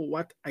call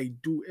what I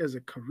do as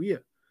a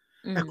career.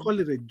 I call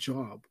it a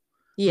job.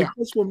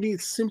 Because for me,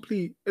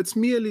 it's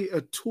merely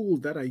a tool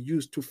that I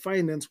use to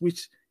finance,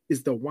 which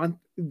is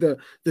the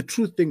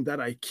true thing that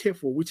I care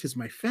for, which is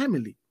my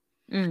family.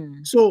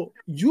 So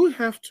you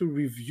have to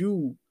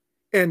review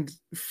and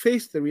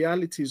face the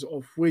realities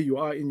of where you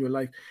are in your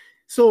life.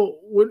 So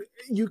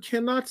you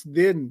cannot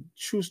then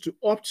choose to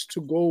opt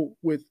to go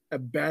with a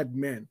bad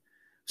man.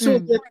 So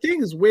the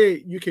things where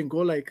you can go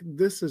like,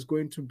 this is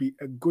going to be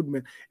a good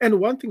man. And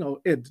one thing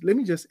I'll add, let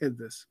me just add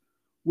this.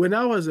 When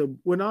I was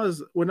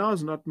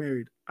not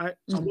married, I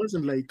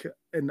wasn't like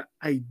an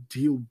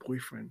ideal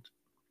boyfriend.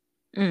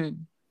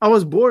 I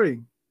was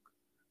boring.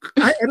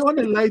 I don't want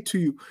to lie to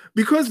you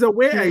because the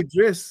way I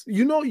dress,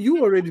 you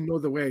already know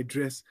the way I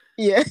dress.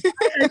 Yeah.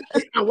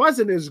 I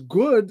wasn't as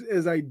good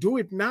as I do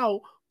it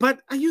now,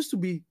 but I used to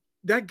be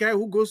that guy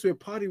who goes to a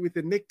party with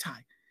a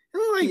necktie.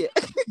 And I'm like,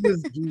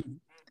 this dude,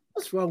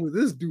 what's wrong with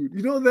this dude?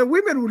 The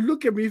women would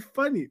look at me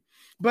funny.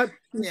 But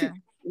see,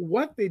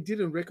 what they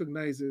didn't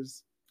recognize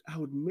is I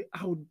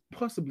would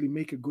possibly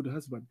make a good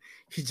husband.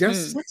 He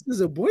just sucks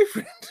as a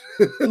boyfriend.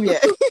 Yeah.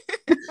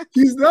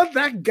 He's not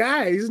that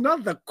guy. He's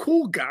not the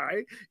cool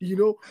guy,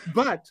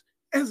 but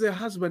as a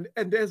husband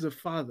and as a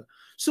father.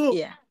 So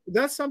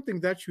that's something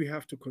that you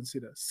have to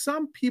consider.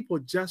 Some people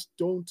just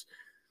don't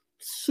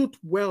suit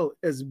well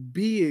as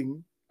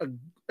being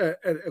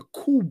a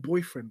cool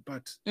boyfriend,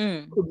 but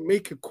could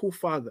make a cool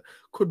father,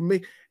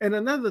 and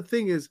another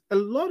thing is a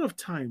lot of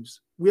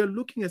times we are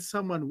looking at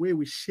someone where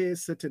we share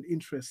certain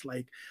interests,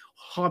 like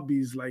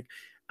hobbies, like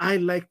I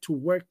like to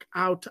work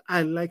out,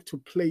 I like to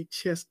play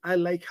chess, I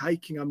like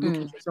hiking. I'm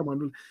looking for someone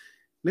who,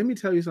 let me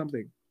tell you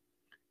something.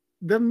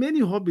 The many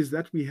hobbies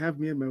that we have,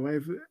 me and my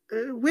wife,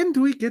 when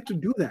do we get to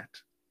do that?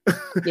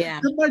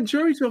 The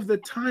majority of the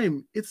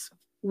time,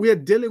 we're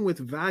dealing with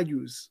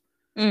values.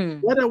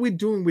 What are we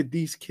doing with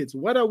these kids?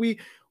 What are we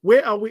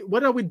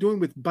doing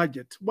with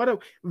budget?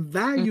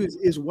 Values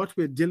is what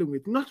we're dealing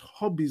with, not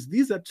hobbies.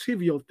 These are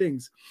trivial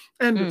things.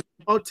 And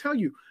I'll tell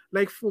you,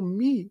 like for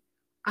me,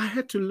 I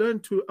had to learn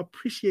to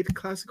appreciate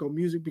classical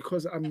music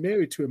because I'm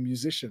married to a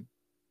musician.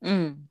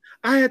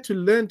 I had to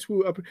learn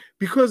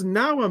because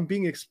now I'm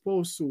being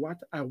exposed to what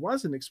I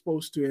wasn't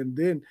exposed to, and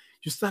then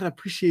you start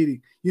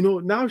appreciating.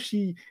 Now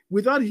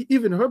without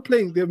even her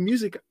playing the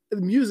music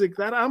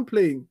that I'm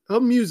playing, her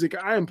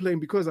music I am playing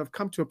because I've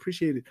come to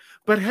appreciate it.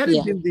 But had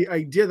it been the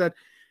idea that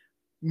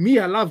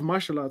I love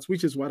martial arts,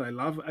 which is what I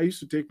love. I used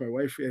to take my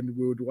wife and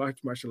we would watch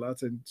martial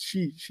arts, and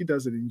she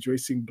doesn't enjoy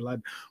seeing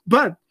blood,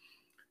 but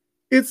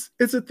it's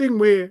a thing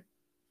where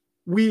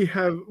we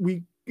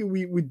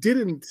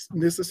didn't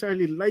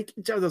necessarily like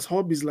each other's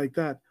hobbies like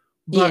that.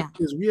 But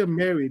as we are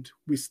married,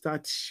 we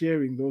start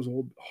sharing those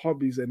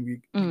hobbies and we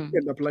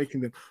end up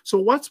liking them. So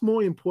what's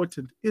more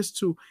important is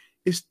to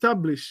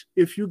establish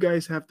if you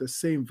guys have the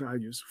same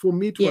values. For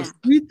me, it was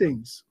three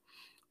things: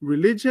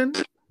 religion,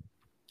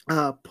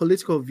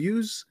 political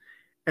views,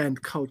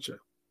 and culture.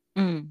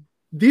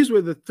 These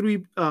were the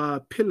three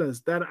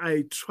pillars that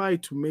I try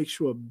to make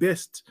sure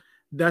best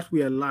that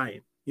we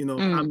align. You know,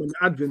 I'm an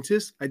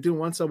Adventist. I didn't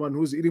want someone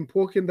who's eating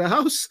pork in the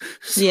house,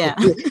 so Yeah.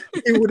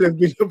 it would have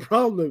been a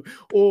problem.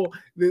 Or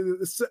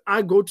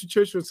I go to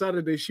church on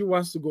Saturday, she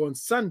wants to go on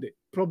Sunday.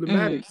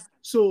 Problematic.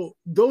 So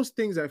those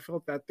things I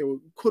felt that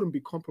couldn't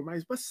be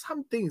compromised, but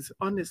some things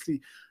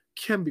honestly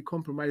can be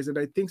compromised. And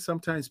I think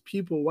sometimes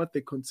people, what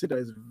they consider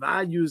as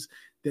values,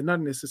 they're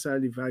not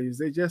necessarily values.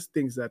 They're just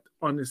things that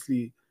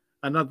honestly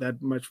are not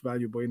that much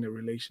valuable in a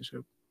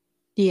relationship.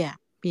 Yeah.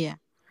 Yeah.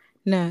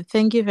 No,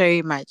 thank you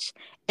very much.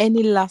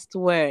 Any last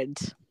word?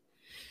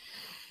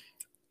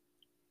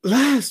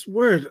 Last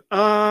word.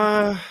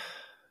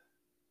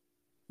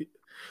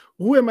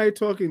 Who am I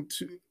talking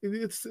to?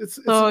 It's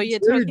you're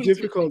very talking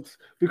difficult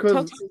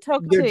because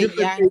talk there to are a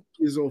different young,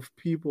 ages of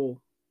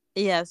people.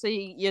 yeah, so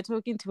you're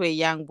talking to a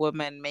young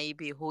woman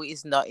maybe who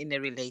is not in a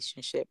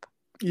relationship.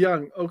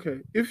 Young, okay.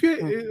 If you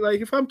Mm.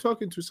 like, if I'm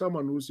talking to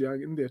someone who's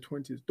young in their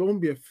 20s, don't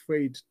be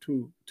afraid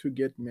to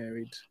get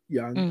married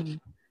young.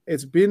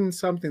 It's been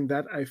something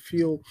that I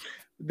feel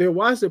there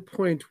was a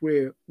point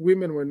where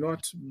women were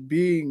not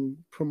being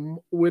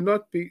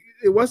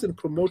it wasn't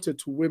promoted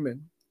to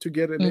women to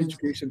get an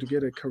education, to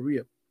get a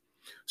career.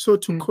 So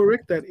to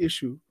correct that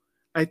issue,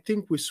 I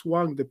think we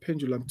swung the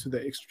pendulum to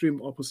the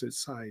extreme opposite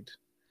side.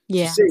 To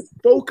Yeah. say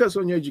focus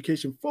on your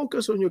education,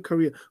 focus on your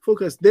career,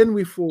 focus. Then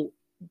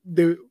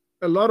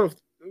a lot of,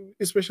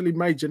 especially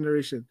my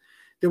generation,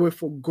 they were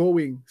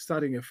foregoing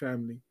starting a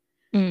family.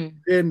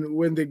 Then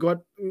when they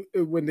got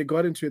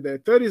into their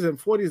 30s and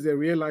 40s, they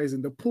realized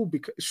and the pool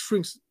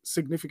shrinks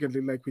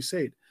significantly, like we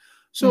said.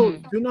 So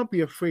do not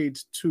be afraid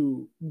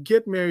to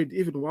get married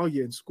even while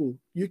you're in school.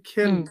 You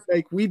can,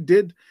 like we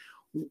did.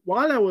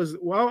 While I was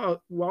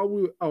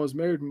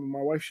married,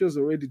 my wife, she was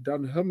already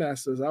done her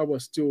master's. I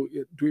was still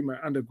doing my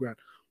undergrad.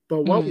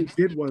 But what we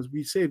did was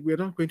we said we're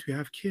not going to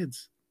have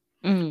kids.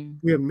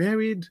 We're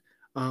married.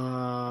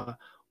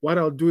 What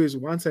I'll do is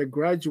once I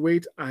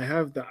graduate, I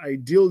have the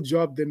ideal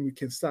job, then we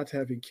can start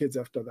having kids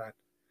after that.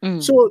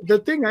 So the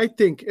thing I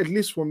think, at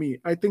least for me,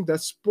 I think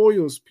that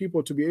spoils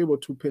people to be able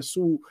to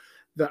pursue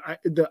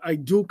the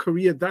ideal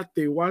career that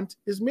they want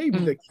is maybe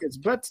the kids,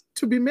 but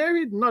to be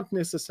married, not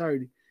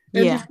necessarily.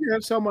 And if you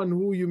have someone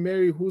who you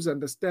marry who's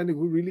understanding,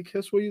 who really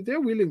cares for you, they're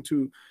willing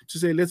to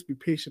say, let's be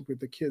patient with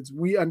the kids.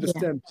 We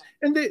understand.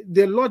 And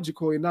they're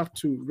logical enough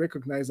to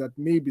recognize that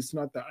maybe it's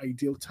not the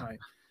ideal time.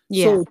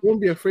 So don't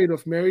be afraid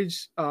of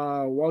marriage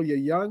while you're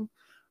young,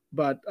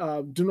 but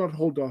do not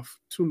hold off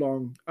too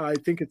long. I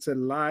think it's a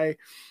lie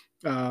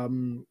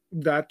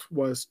that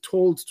was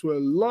told to a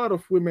lot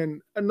of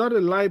women. Not a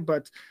lie,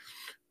 but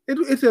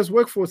it has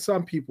worked for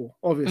some people.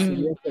 Obviously,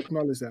 we have to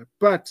acknowledge that.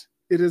 But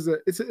it's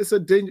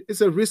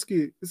a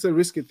risky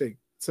thing.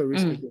 It's a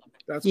risky thing.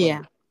 That's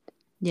why.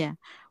 Yeah.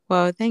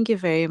 Well, thank you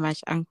very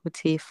much, Uncle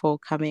T, for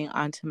coming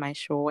onto my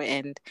show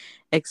and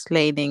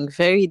explaining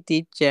very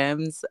deep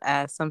gems,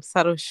 some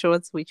subtle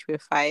shots which were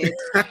fired.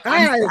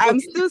 I'm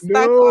still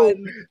stuck No,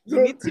 on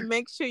you need to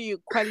make sure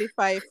you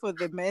qualify for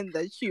the men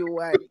that you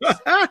want.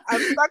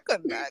 I'm stuck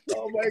on that.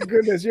 Oh my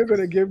goodness, you're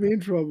gonna get me in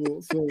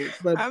trouble.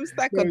 I'm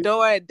stuck on don't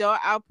worry,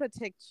 I'll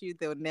protect you.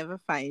 They'll never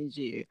find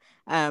you.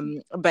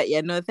 But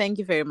yeah, no, thank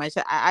you very much.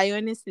 I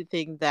honestly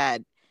think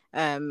that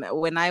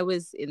when I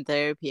was in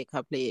therapy a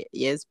couple of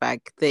years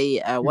back,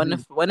 they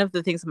one of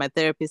the things my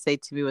therapist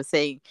said to me was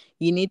saying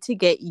you need to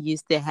get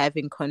used to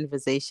having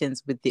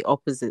conversations with the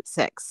opposite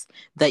sex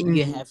that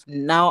you have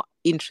now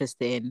interest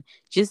in.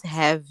 Just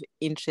have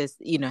interest,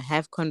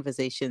 have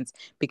conversations,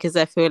 because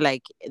I feel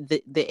like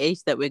the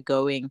age that we're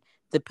going,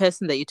 the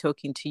person that you're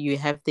talking to, you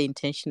have the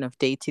intention of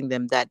dating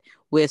them, that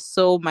we're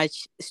so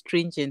much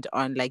stringent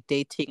on like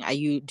dating.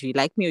 Do you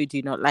like me or do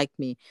you not like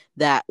me?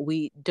 That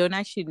we don't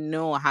actually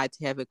know how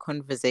to have a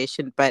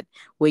conversation. But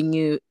when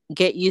you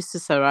get used to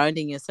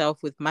surrounding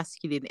yourself with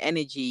masculine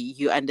energy,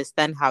 you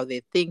understand how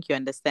they think, you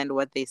understand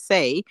what they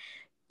say,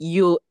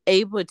 you're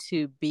able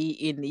to be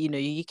in,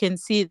 you can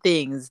see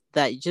things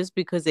that just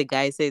because a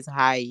guy says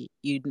hi,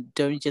 you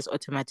don't just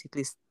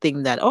automatically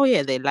think that, oh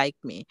yeah, they like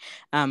me.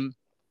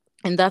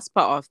 And that's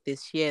part of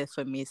this year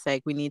for me. It's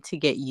like we need to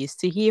get used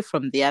to hear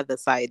from the other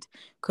side,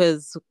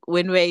 because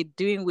when we're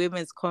doing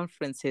women's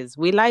conferences,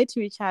 we lie to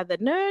each other.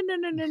 No, no,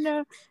 no, no,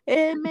 no.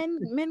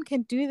 Men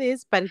can do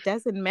this, but it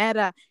doesn't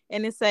matter.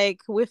 And it's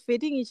like we're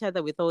feeding each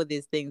other with all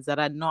these things that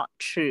are not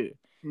true.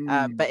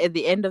 But at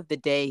the end of the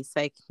day, it's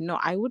like, no,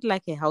 I would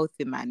like a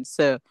healthy man.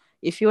 So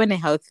if you want a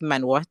healthy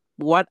man,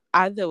 what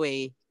other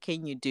way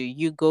can you do?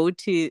 You go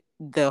to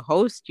the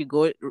host, you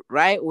go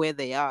right where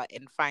they are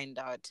and find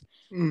out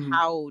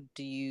how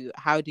do you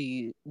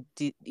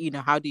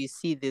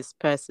see this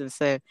person.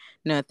 So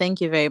no, thank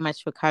you very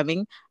much for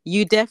coming.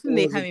 You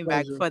definitely coming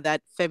back for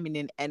that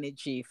feminine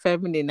energy,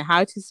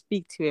 how to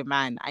speak to a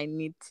man.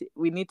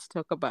 We need to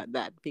talk about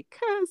that,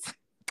 because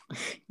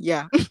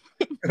yeah.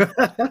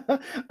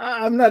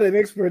 I'm not an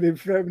expert in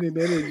feminine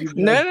energy,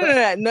 No, but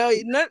no, no,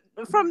 no, not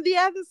from the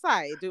other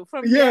side.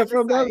 From the yeah, other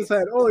from the other side.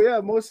 side. Oh, yeah,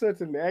 most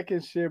certainly. I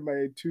can share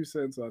my 2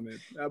 cents on it.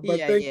 But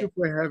Yeah, thank yeah, you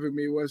for having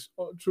me. It was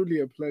truly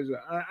a pleasure.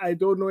 I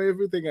don't know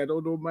everything, I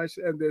don't know much,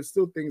 and there's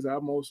still things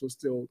I'm also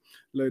still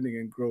learning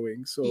and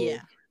growing. So,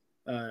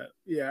 yeah,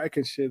 yeah, I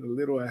can share the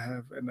little I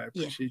have, and I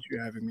yeah. appreciate you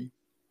having me.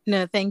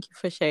 No, thank you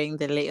for sharing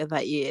the little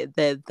that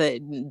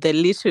the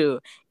little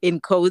in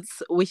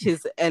quotes, which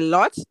is a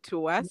lot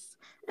to us.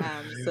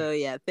 So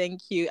yeah,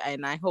 thank you,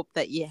 and I hope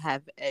that you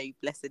have a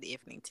blessed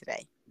evening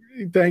today.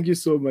 Thank you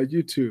so much.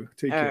 You too.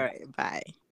 Take All care. right, bye.